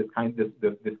execute this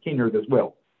kinyan or this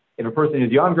will. If a person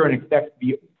is younger and expects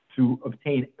to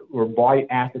obtain or buy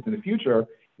assets in the future,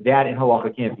 that in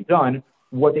halacha can't be done.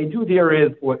 What they do there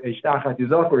is what a shtachat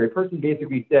izach, where a person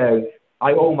basically says,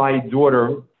 I owe my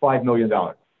daughter $5 million.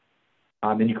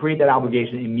 And you create that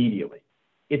obligation immediately.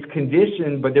 It's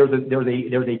conditioned, but there's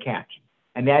a catch.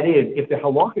 And that is, if the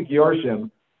halachic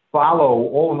yarshim follow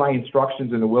all of my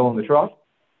instructions in the will and the trust,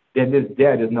 then this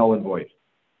debt is null and void.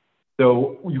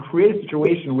 So you create a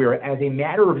situation where, as a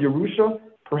matter of Yerusha,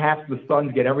 perhaps the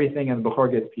sons get everything and the Bechor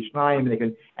gets Pishnayim, and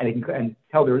they can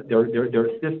tell their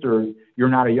sisters, you're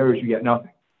not a Yerush, you get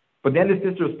nothing. But then the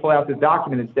sisters pull out this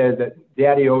document that says that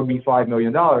Daddy owed me $5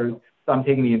 million, so I'm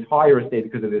taking the entire estate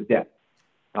because of this debt.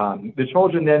 The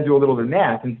children then do a little bit of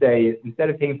math and say, instead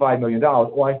of paying $5 million,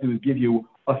 all I have to do is give you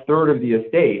a third of the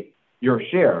estate, your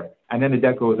share, and then the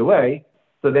debt goes away.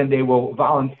 So then they will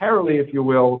voluntarily, if you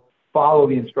will, follow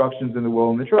the instructions in the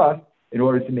will and the trust in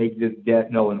order to make this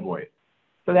debt null and void.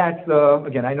 So that's,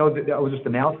 again, I know that was just a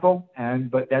mouthful,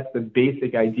 but that's the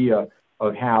basic idea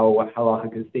of how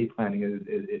halachic estate planning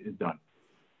is done.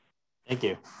 Thank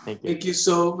you. Thank you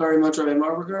so very much, Rabbi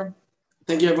Marburger.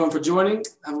 Thank you, everyone, for joining.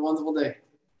 Have a wonderful day.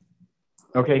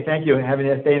 Okay, thank you. Have a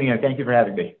nice day, and thank you for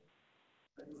having me.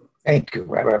 Thank you,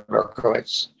 Rabbi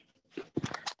Berkowitz.